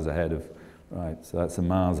 2 hours ahead of, right, so that's a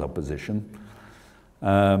Mars opposition.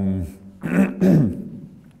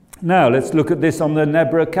 Now, let's look at this on the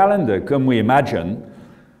Nebra calendar. Can we imagine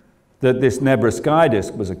that this Nebra sky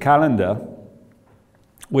disk was a calendar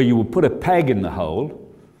where you would put a peg in the hole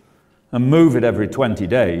and move it every 20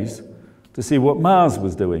 days to see what Mars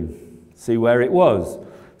was doing, see where it was.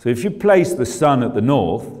 So if you place the sun at the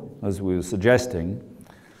north, as we were suggesting,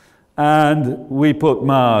 and we put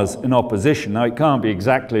Mars in opposition, now it can't be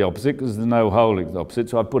exactly opposite because there's no hole opposite,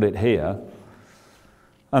 so I put it here,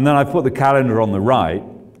 and then I put the calendar on the right,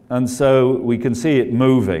 and so we can see it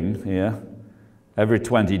moving here. Every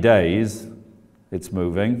 20 days, it's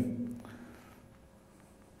moving.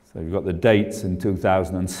 So you've got the dates in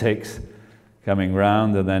 2006 coming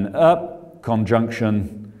round, and then up,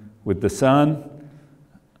 conjunction with the sun,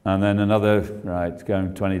 and then another, right,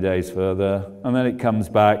 going 20 days further, and then it comes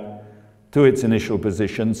back to its initial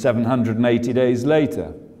position 780 days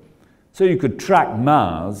later. So you could track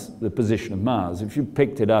Mars, the position of Mars. If you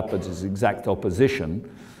picked it up at its exact opposition,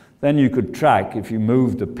 then you could track, if you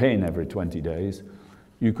moved a pin every 20 days,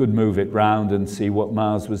 you could move it round and see what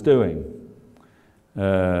Mars was doing.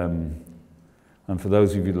 And for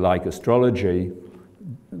those of you who like astrology,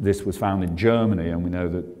 this was found in Germany, and we know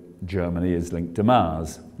that Germany is linked to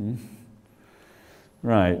Mars.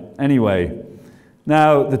 Right, anyway,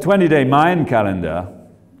 now the 20-day Mayan calendar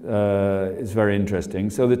is very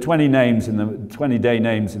interesting. So the 20-day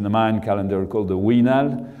names in the Mayan calendar are called the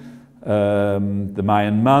Winal, the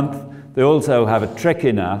Mayan month. They also have a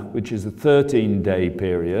Trekina, which is a 13-day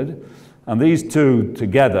period. And these two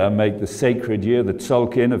together make the sacred year, the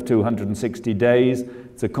Tzolkin of 260 days.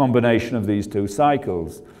 It's a combination of these two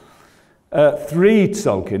cycles. 3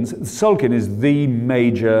 Tzolkins. The Tzolkin is the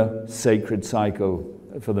major sacred cycle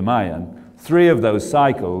for the Mayan. 3 of those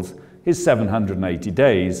cycles is 780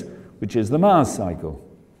 days, which is the Mars cycle.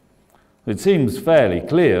 It seems fairly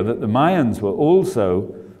clear that the Mayans were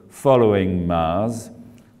also following Mars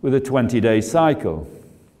with a 20-day cycle.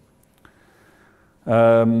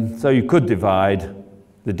 So you could divide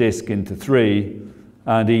the disk into 3,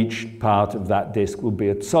 and each part of that disk will be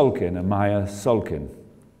a Tzolkin, a Maya Tzolkin,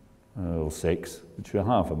 or 6, which are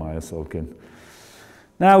half a Maya Tzolkin.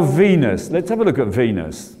 Now Venus, let's have a look at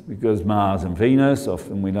Venus, because Mars and Venus,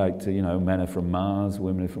 often we like to, you know, men are from Mars,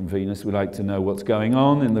 women are from Venus, we like to know what's going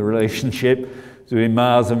on in the relationship between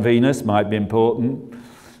Mars and Venus, might be important.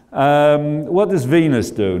 What does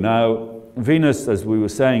Venus do? Now, Venus, as we were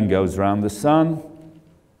saying, goes around the sun,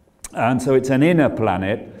 and so it's an inner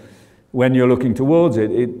planet. When you're looking towards it,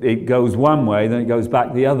 it goes one way, then it goes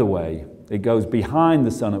back the other way. It goes behind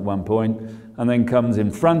the sun at one point and then comes in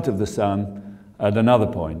front of the sun at another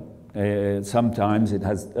point. Sometimes it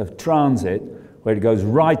has a transit where it goes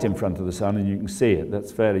right in front of the sun and you can see it.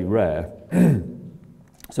 That's fairly rare.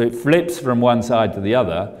 So it flips from one side to the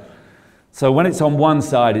other. So when it's on one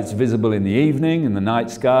side, it's visible in the evening, in the night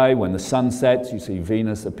sky. When the sun sets, you see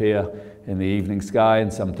Venus appear in the evening sky,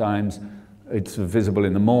 and sometimes it's visible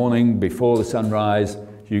in the morning before the sunrise.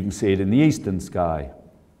 You can see it in the eastern sky.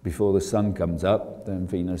 Before the sun comes up, then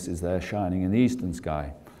Venus is there shining in the eastern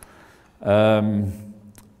sky.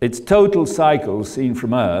 Its total cycle, seen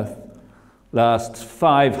from Earth, lasts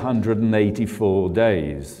 584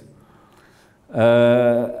 days.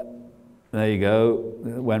 There you go.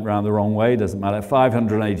 It went round the wrong way, doesn't matter.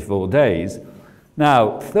 584 days.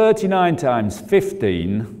 Now, 39 times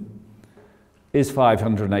 15 is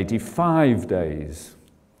 585 days.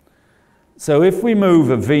 So if we move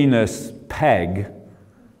a Venus peg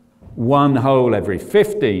one hole every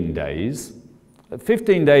 15 days,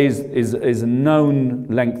 15 days is a known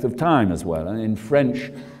length of time as well. And in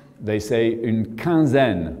French, they say une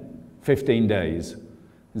quinzaine, 15 days.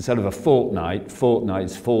 Instead of a fortnight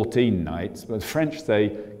is 14 nights, but the French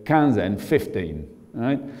say quinzaine, 15,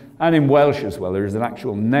 right? And in Welsh as well, there is an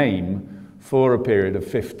actual name for a period of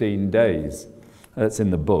 15 days. That's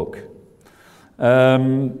in the book.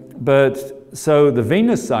 So the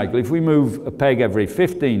Venus cycle, if we move a peg every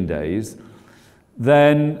 15 days,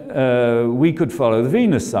 then we could follow the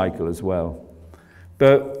Venus cycle as well.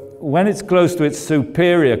 But when it's close to its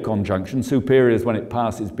superior conjunction, superior is when it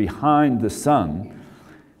passes behind the sun,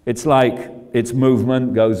 it's like its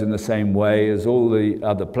movement goes in the same way as all the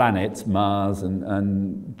other planets, Mars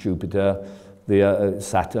and Jupiter,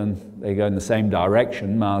 Saturn. They go in the same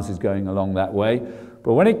direction. Mars is going along that way.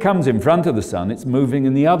 But when it comes in front of the sun, it's moving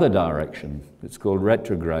in the other direction. It's called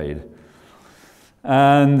retrograde.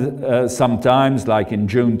 And sometimes, like in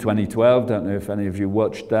June 2012, don't know if any of you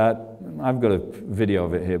watched that. I've got a video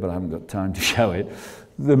of it here, but I haven't got time to show it.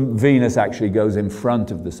 The Venus actually goes in front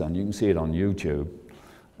of the sun. You can see it on YouTube.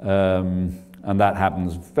 And that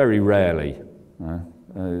happens very rarely,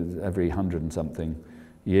 every 100 and something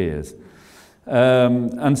years.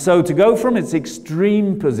 And so to go from its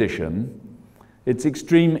extreme position, its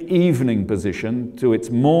extreme evening position, to its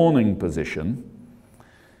morning position,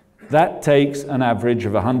 that takes an average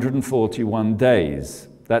of 141 days.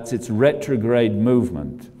 That's its retrograde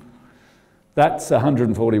movement. That's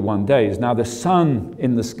 141 days. Now the sun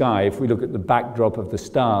in the sky, if we look at the backdrop of the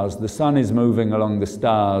stars, the sun is moving along the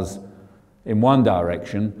stars in one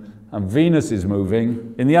direction, and Venus is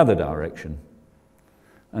moving in the other direction.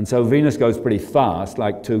 And so Venus goes pretty fast,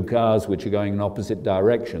 like two cars which are going in opposite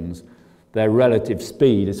directions. Their relative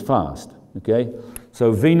speed is fast, okay?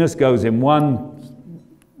 So Venus goes in one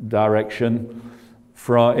direction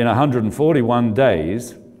in 141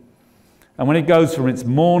 days, and when it goes from its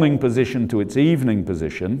morning position to its evening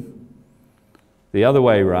position, the other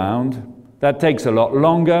way around, that takes a lot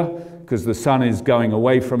longer because the sun is going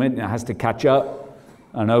away from it and it has to catch up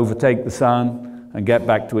and overtake the sun and get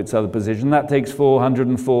back to its other position. That takes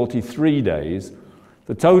 443 days.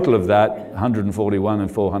 The total of that, 141 and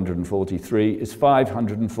 443, is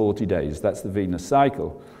 540 days. That's the Venus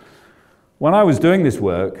cycle. When I was doing this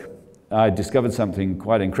work, I discovered something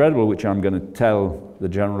quite incredible, which I'm going to tell the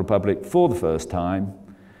general public for the first time,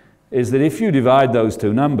 is that if you divide those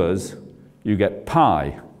two numbers, you get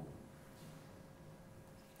pi.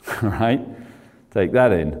 Right? Take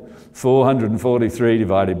that in. 443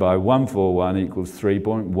 divided by 141 equals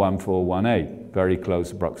 3.1418. Very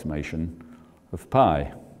close approximation of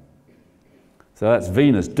pi. So that's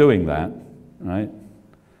Venus doing that, right?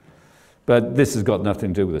 But this has got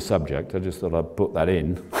nothing to do with the subject. I just thought I'd put that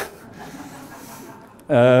in.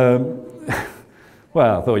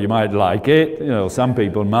 Well, I thought you might like it. You know, some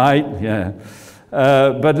people might, yeah.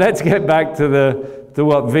 But let's get back to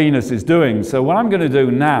what Venus is doing. So what I'm going to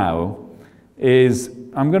do now is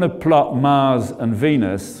I'm going to plot Mars and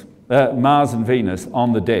Venus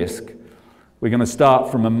on the disk. We're going to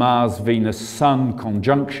start from a Mars-Venus-Sun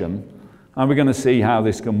conjunction, and we're going to see how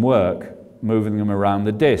this can work, moving them around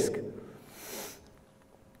the disk.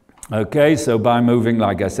 Okay, so by moving,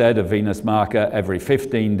 like I said, a Venus marker every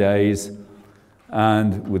 15 days,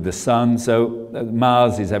 and with the Sun, so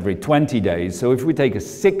Mars is every 20 days. So if we take a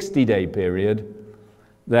 60-day period,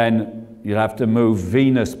 then you'll have to move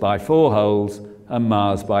Venus by 4 holes and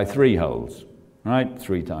Mars by 3 holes, right?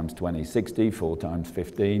 3 times 20, 60, 4 times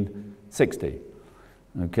 15, 60,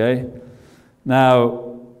 okay?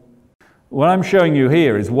 Now, what I'm showing you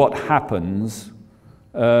here is what happens.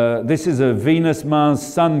 This is a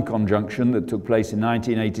Venus-Mars-Sun conjunction that took place in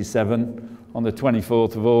 1987 on the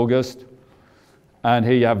 24th of August. And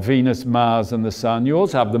here you have Venus, Mars, and the Sun. You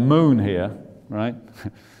also have the Moon here, right?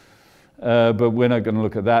 But we're not going to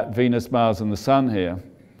look at that. Venus, Mars, and the Sun here.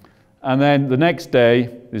 And then the next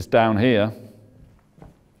day is down here,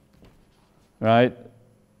 right?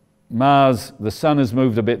 Mars, the Sun has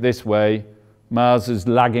moved a bit this way. Mars is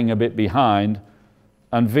lagging a bit behind.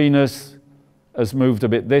 And Venus has moved a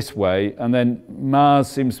bit this way. And then Mars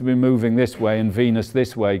seems to be moving this way and Venus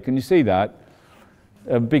this way. Can you see that?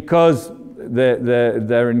 Because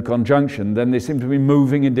they're in conjunction, then they seem to be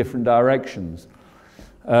moving in different directions.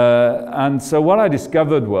 And so what I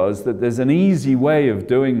discovered was that there's an easy way of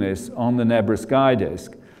doing this on the Nebra sky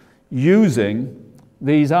disk using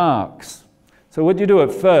these arcs. So what you do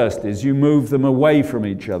at first is you move them away from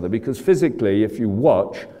each other, because physically, if you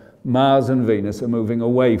watch, Mars and Venus are moving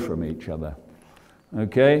away from each other.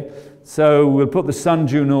 Okay? So we'll put the Sun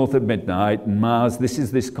due north at midnight, and Mars, this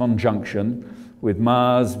is this conjunction with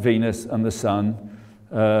Mars, Venus, and the Sun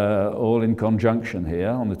all in conjunction here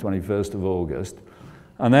on the 21st of August.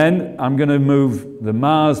 And then I'm going to move the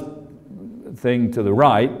Mars thing to the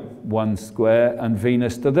right, one square, and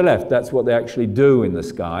Venus to the left. That's what they actually do in the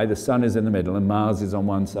sky. The Sun is in the middle, and Mars is on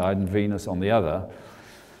one side, and Venus on the other.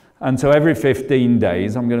 And so every 15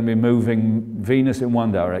 days, I'm going to be moving Venus in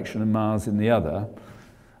one direction and Mars in the other.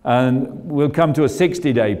 And we'll come to a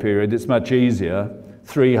 60-day period. It's much easier.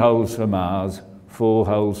 3 holes for Mars, 4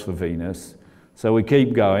 holes for Venus. So we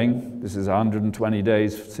keep going. This is 120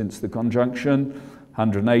 days since the conjunction,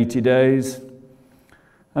 180 days.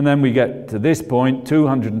 And then we get to this point,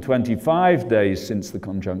 225 days since the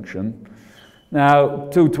conjunction. Now,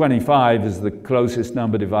 225 is the closest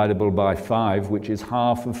number divisible by 5, which is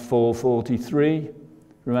half of 443.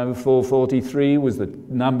 Remember, 443 was the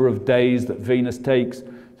number of days that Venus takes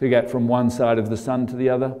to get from one side of the Sun to the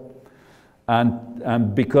other.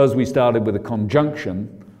 And because we started with a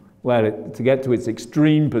conjunction, well, to get to its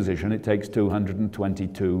extreme position, it takes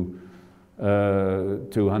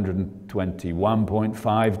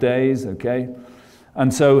 221.5 days, okay?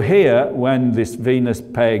 And so here, when this Venus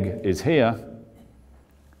peg is here,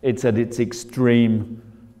 it's at its extreme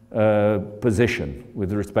position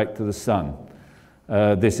with respect to the Sun.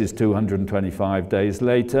 This is 225 days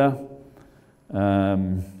later.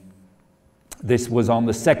 This was on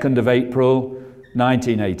the 2nd of April,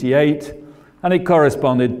 1988, and it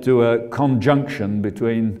corresponded to a conjunction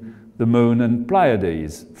between the Moon and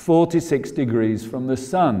Pleiades, 46 degrees from the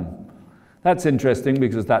Sun. That's interesting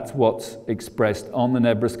because that's what's expressed on the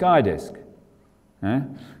Nebra sky disk.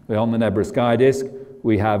 On the Nebra sky disk,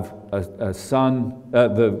 we have a Sun,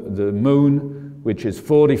 the Moon, which is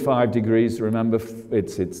 45 degrees. Remember,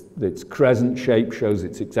 its crescent shape shows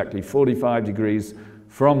it's exactly 45 degrees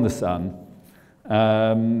from the Sun.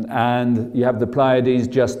 And you have the Pleiades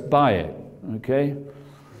just by it, okay?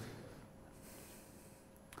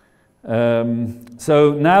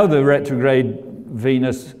 So now the retrograde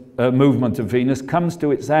Venus movement of Venus comes to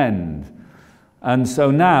its end. And so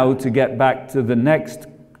now to get back to the next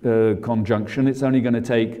conjunction, it's only going to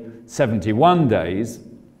take 71 days,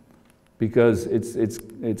 because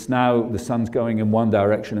it's now the Sun's going in one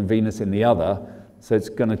direction and Venus in the other, so it's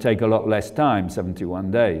going to take a lot less time,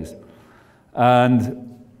 71 days.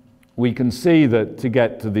 And we can see that to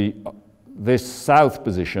get to this south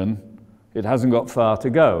position, it hasn't got far to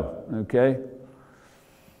go, okay?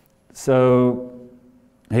 So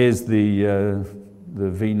here's the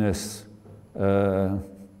Venus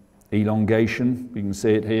elongation. You can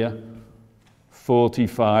see it here,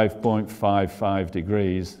 45.55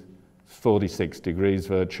 degrees, 46 degrees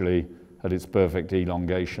virtually at its perfect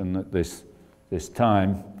elongation at this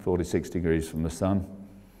time, 46 degrees from the Sun.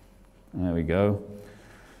 There we go.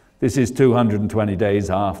 This is 220 days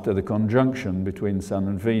after the conjunction between Sun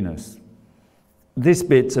and Venus. This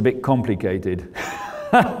bit's a bit complicated.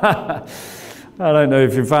 I don't know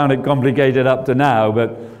if you found it complicated up to now,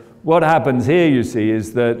 but what happens here, you see,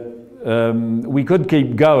 is that we could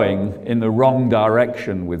keep going in the wrong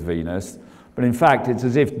direction with Venus, but in fact it's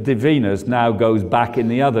as if the Venus now goes back in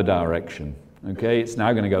the other direction. Okay, it's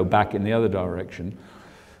now going to go back in the other direction.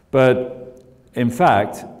 But in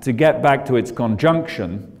fact, to get back to its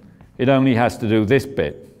conjunction, it only has to do this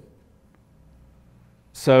bit.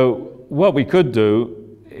 So what we could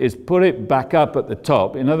do is put it back up at the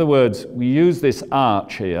top. In other words, we use this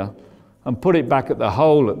arch here and put it back at the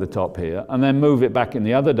hole at the top here, and then move it back in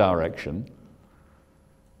the other direction.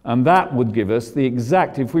 And that would give us the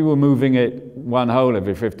exact, if we were moving it one hole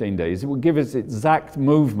every 15 days, it would give us exact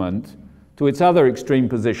movement to its other extreme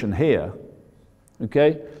position here,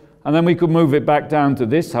 okay? And then we could move it back down to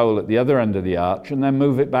this hole at the other end of the arch, and then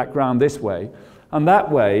move it back round this way. And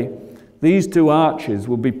that way, these two arches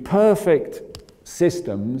will be perfect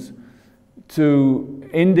systems to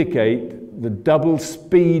indicate the double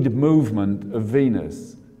speed movement of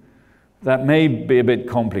Venus. That may be a bit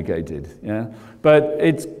complicated, yeah? But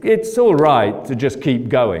it's all right to just keep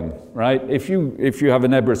going, right? If you have a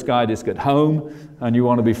Nebra sky disk at home and you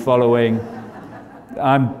want to be following,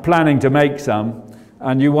 I'm planning to make some,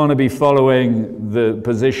 and you want to be following the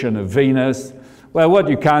position of Venus, well, what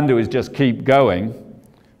you can do is just keep going,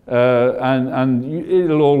 and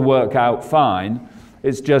it'll all work out fine.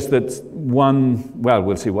 It's just that well,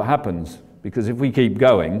 we'll see what happens, because if we keep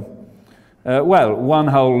going, well, one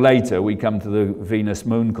hole later we come to the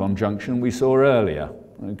Venus-Moon conjunction we saw earlier,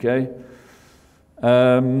 okay?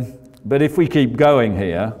 But if we keep going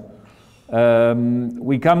here,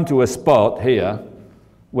 we come to a spot here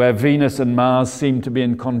where Venus and Mars seem to be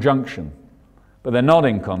in conjunction, but they're not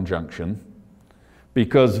in conjunction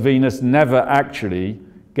because Venus never actually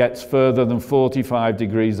gets further than 45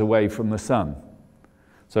 degrees away from the Sun.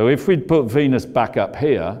 So if we'd put Venus back up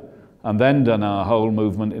here and then done our whole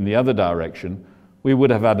movement in the other direction, we would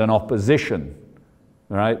have had an opposition,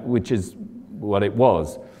 right? Which is what it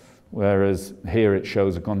was. Whereas here it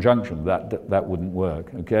shows a conjunction. That wouldn't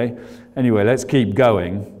work, okay? Anyway, let's keep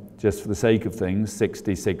going, just for the sake of things,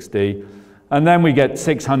 60, 60. And then we get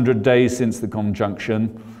 600 days since the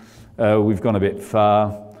conjunction. We've gone a bit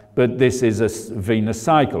far, but this is a Venus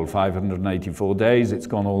cycle, 584 days. It's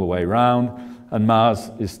gone all the way around, and Mars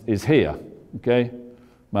is here, okay?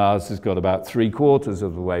 Mars has got about 3/4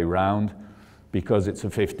 of the way round because it's a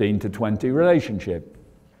 15 to 20 relationship.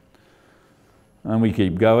 And we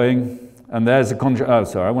keep going, and there's a conjunction. Oh,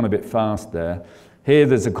 sorry, I went a bit fast there. Here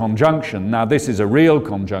there's a conjunction. Now this is a real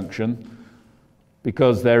conjunction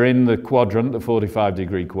because they're in the quadrant, the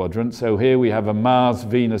 45-degree quadrant. So here we have a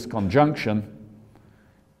Mars-Venus conjunction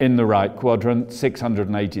in the right quadrant,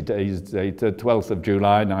 680 days later, 12th of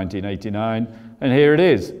July, 1989. And here it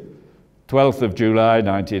is, 12th of July,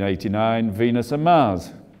 1989, Venus and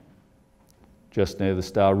Mars, just near the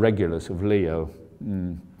star Regulus of Leo.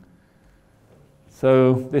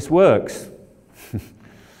 So this works.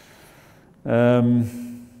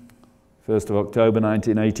 1st of October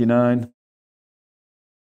 1989.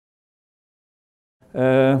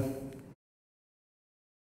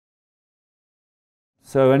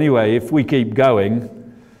 So anyway, if we keep going,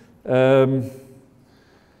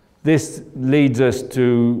 this leads us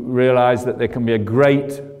to realize that there can be a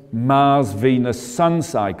great Mars-Venus-Sun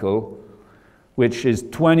cycle, which is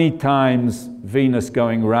 20 times Venus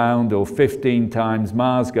going round or 15 times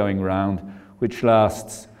Mars going round, which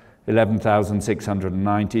lasts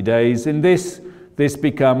 11,690 days. In this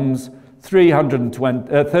becomes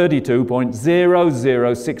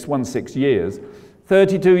 32.000616 years,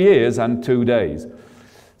 32 years and 2 days.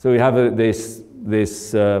 So we have this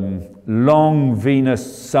long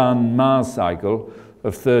Venus-Sun-Mars cycle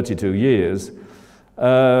of 32 years.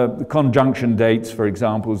 The conjunction dates, for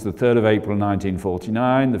example, is the 3rd of April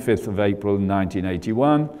 1949, the 5th of April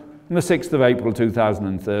 1981, and the 6th of April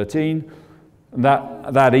 2013. And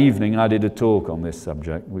that evening I did a talk on this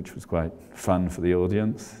subject, which was quite fun for the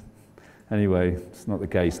audience. Anyway, it's not the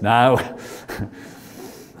case now.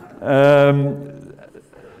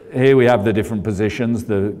 Here we have the different positions,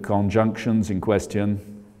 the conjunctions in question.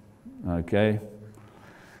 Okay.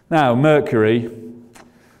 Now, Mercury,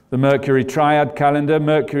 the Mercury triad calendar.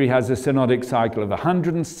 Mercury has a synodic cycle of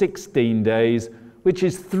 116 days, which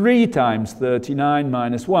is 3 times 39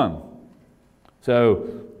 minus 1. So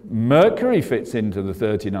Mercury fits into the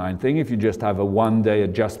 39 thing if you just have a 1-day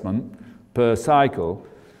adjustment per cycle.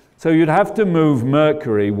 So you'd have to move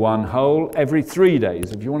Mercury 1 hole every 3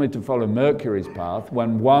 days. If you wanted to follow Mercury's path,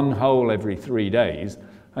 1 hole every 3 days,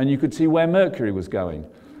 and you could see where Mercury was going.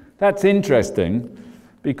 That's interesting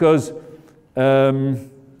because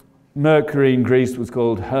Mercury in Greece was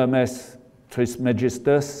called Hermes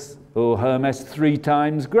Trismegistus, or Hermes 3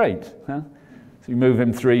 times great. Huh? So you move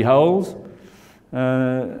him 3 holes.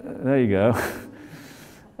 There you go.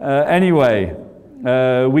 Anyway,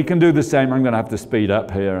 we can do the same. I'm going to have to speed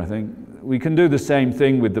up here, I think. We can do the same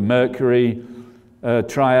thing with the Mercury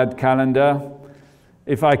triad calendar.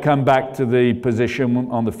 If I come back to the position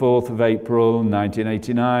on the 4th of April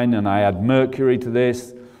 1989 and I add Mercury to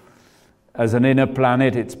this, as an inner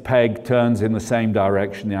planet, its peg turns in the same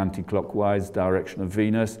direction, the anti-clockwise direction of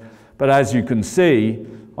Venus. But as you can see,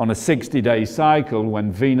 on a 60-day cycle,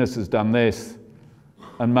 when Venus has done this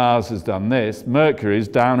and Mars has done this, Mercury is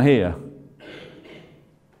down here,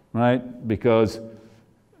 right? Because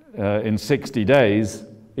in 60 days,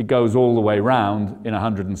 it goes all the way round in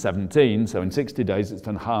 117, so in 60 days it's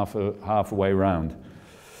done half a way round.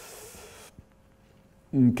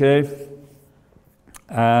 Okay.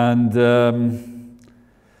 And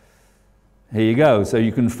here you go. So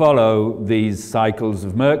you can follow these cycles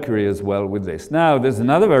of Mercury as well with this. Now, there's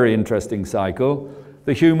another very interesting cycle,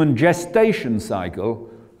 the human gestation cycle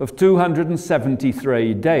of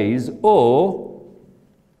 273 days, or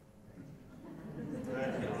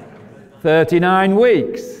 39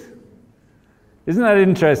 weeks. Isn't that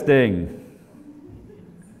interesting?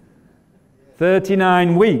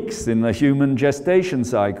 39 weeks in the human gestation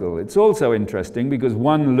cycle. It's also interesting because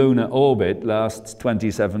one lunar orbit lasts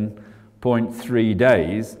 27.3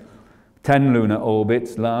 days. 10 lunar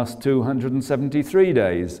orbits last 273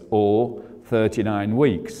 days, or 39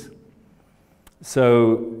 weeks.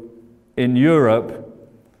 So in Europe,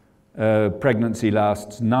 pregnancy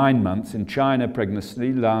lasts 9 months. In China,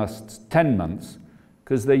 pregnancy lasts 10 months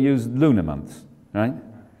because they use lunar months, right?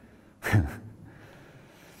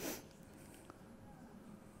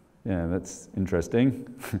 Yeah, that's interesting.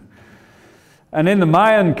 And in the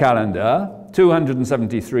Mayan calendar,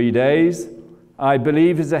 273 days, I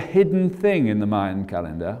believe, is a hidden thing in the Mayan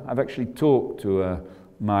calendar. I've actually talked to a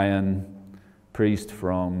Mayan priest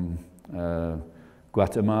from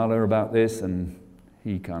Guatemala about this, and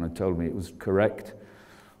he kind of told me it was correct.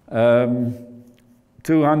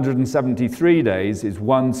 273 days is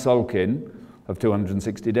one Solkin of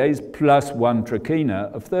 260 days plus one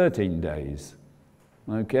Trakina of 13 days.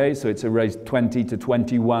 Okay, so it's a 20 to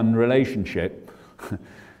 21 relationship.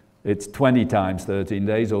 It's 20 times 13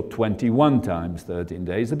 days or 21 times 13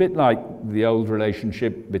 days, a bit like the old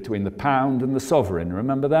relationship between the pound and the sovereign.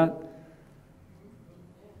 Remember that?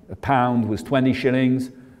 A pound was 20 shillings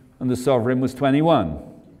and the sovereign was 21.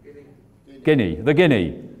 The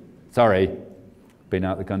guinea. Sorry, been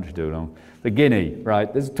out of the country too long. The guinea,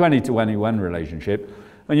 right? There's a 20 to 21 relationship.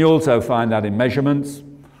 And you also find that in measurements.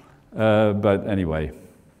 But anyway,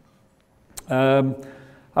 I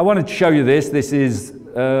wanted to show you this. This is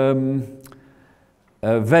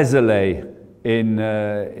Vézelay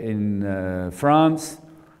in France.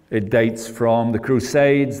 It dates from the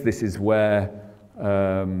Crusades. This is where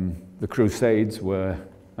the Crusades were.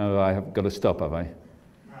 Oh, I have got to stop, have I?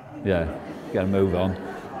 Yeah, got to move on.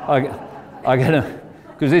 I got to,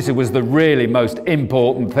 because this was the really most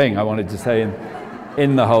important thing I wanted to say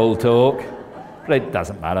in the whole talk. But it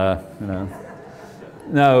doesn't matter, you know.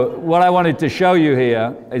 No, what I wanted to show you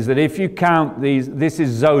here is that if you count these, this is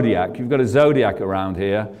zodiac. You've got a zodiac around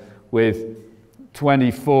here with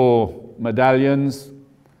 24 medallions,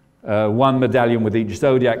 one medallion with each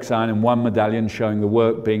zodiac sign and one medallion showing the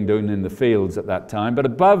work being done in the fields at that time. But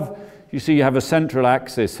above, you see you have a central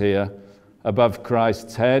axis here above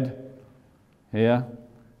Christ's head, here.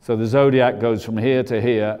 So the zodiac goes from here to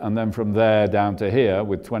here and then from there down to here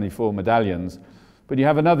with 24 medallions. But you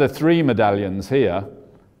have another 3 medallions here,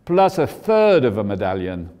 plus a third of a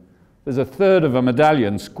medallion. There's a third of a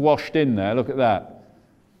medallion squashed in there, look at that.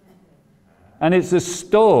 And it's a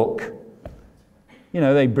stalk. You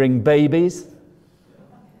know, they bring babies.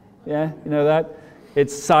 Yeah, you know that?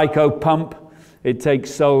 It's psychopump. It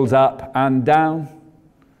takes souls up and down.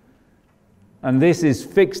 And this is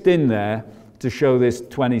fixed in there to show this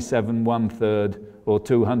 27 1/3 or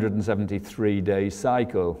 273 day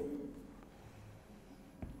cycle.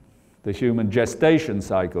 The human gestation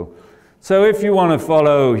cycle. So if you want to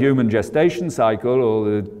follow human gestation cycle or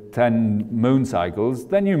the 10 moon cycles,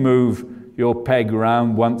 then you move your peg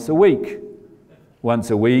around once a week. Once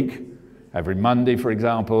a week, every Monday, for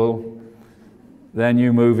example, then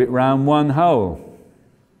you move it round one hole.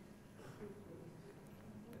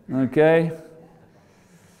 Okay?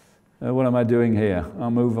 What am I doing here? I'll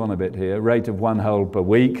move on a bit here. Rate of one hole per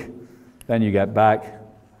week. Then you get back.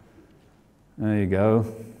 There you go.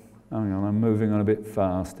 Hang on, I'm moving on a bit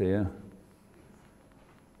fast here.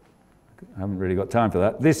 I haven't really got time for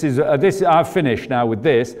that. I've finished now with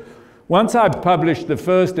this. Once I published the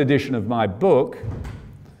first edition of my book,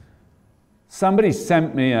 somebody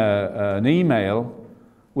sent me an email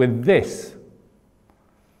with this.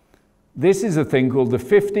 This is a thing called the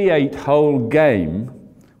 58-hole game,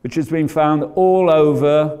 which has been found all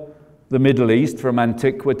over the Middle East from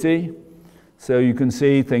antiquity. So you can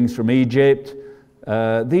see things from Egypt.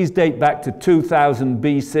 These date back to 2000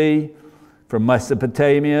 BC, from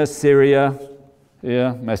Mesopotamia, Syria,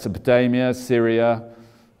 here, Mesopotamia, Syria,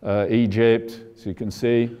 Egypt, so you can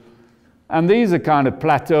see. And these are kind of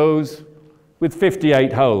plateaus with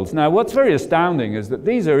 58 holes. Now, what's very astounding is that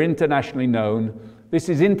these are internationally known. This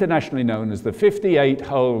is internationally known as the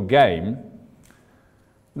 58-hole game.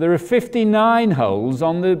 There are 59 holes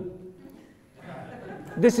on the...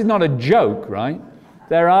 This is not a joke, right?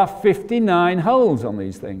 There are 59 holes on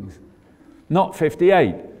these things, not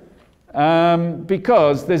 58.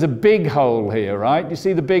 because there's a big hole here, right? You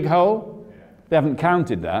see the big hole? They haven't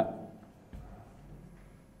counted that.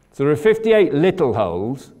 So there are 58 little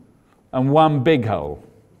holes and one big hole.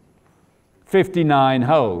 59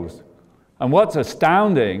 holes. And what's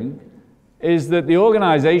astounding is that the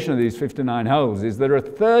organization of these 59 holes is there are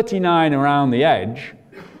 39 around the edge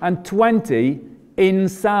and 20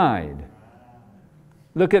 inside.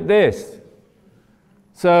 Look at this.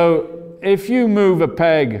 So if you move a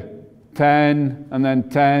peg 10 and then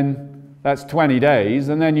 10, that's 20 days,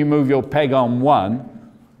 and then you move your peg on 1,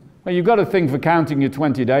 well, you've got to think for counting your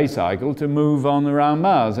 20-day cycle to move on around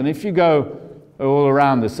Mars. And if you go all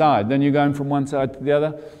around the side, then you're going from one side to the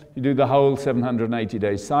other. You do the whole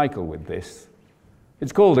 780-day cycle with this.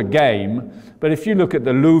 It's called a game, but if you look at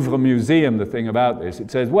the Louvre Museum, the thing about this,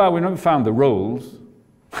 it says, well, we never found the rules.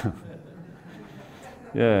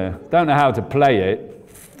 Yeah, don't know how to play it.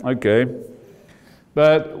 Okay.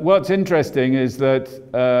 But what's interesting is that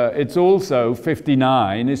it's also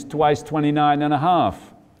 59 is twice 29 and a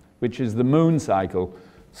half, which is the moon cycle.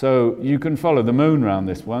 So you can follow the moon around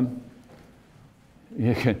this one.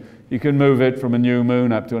 You can move it from a new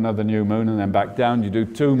moon up to another new moon and then back down. You do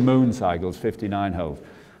 2 moon cycles, 59 holes.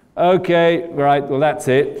 Okay, right, well that's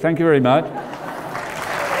it. Thank you very much.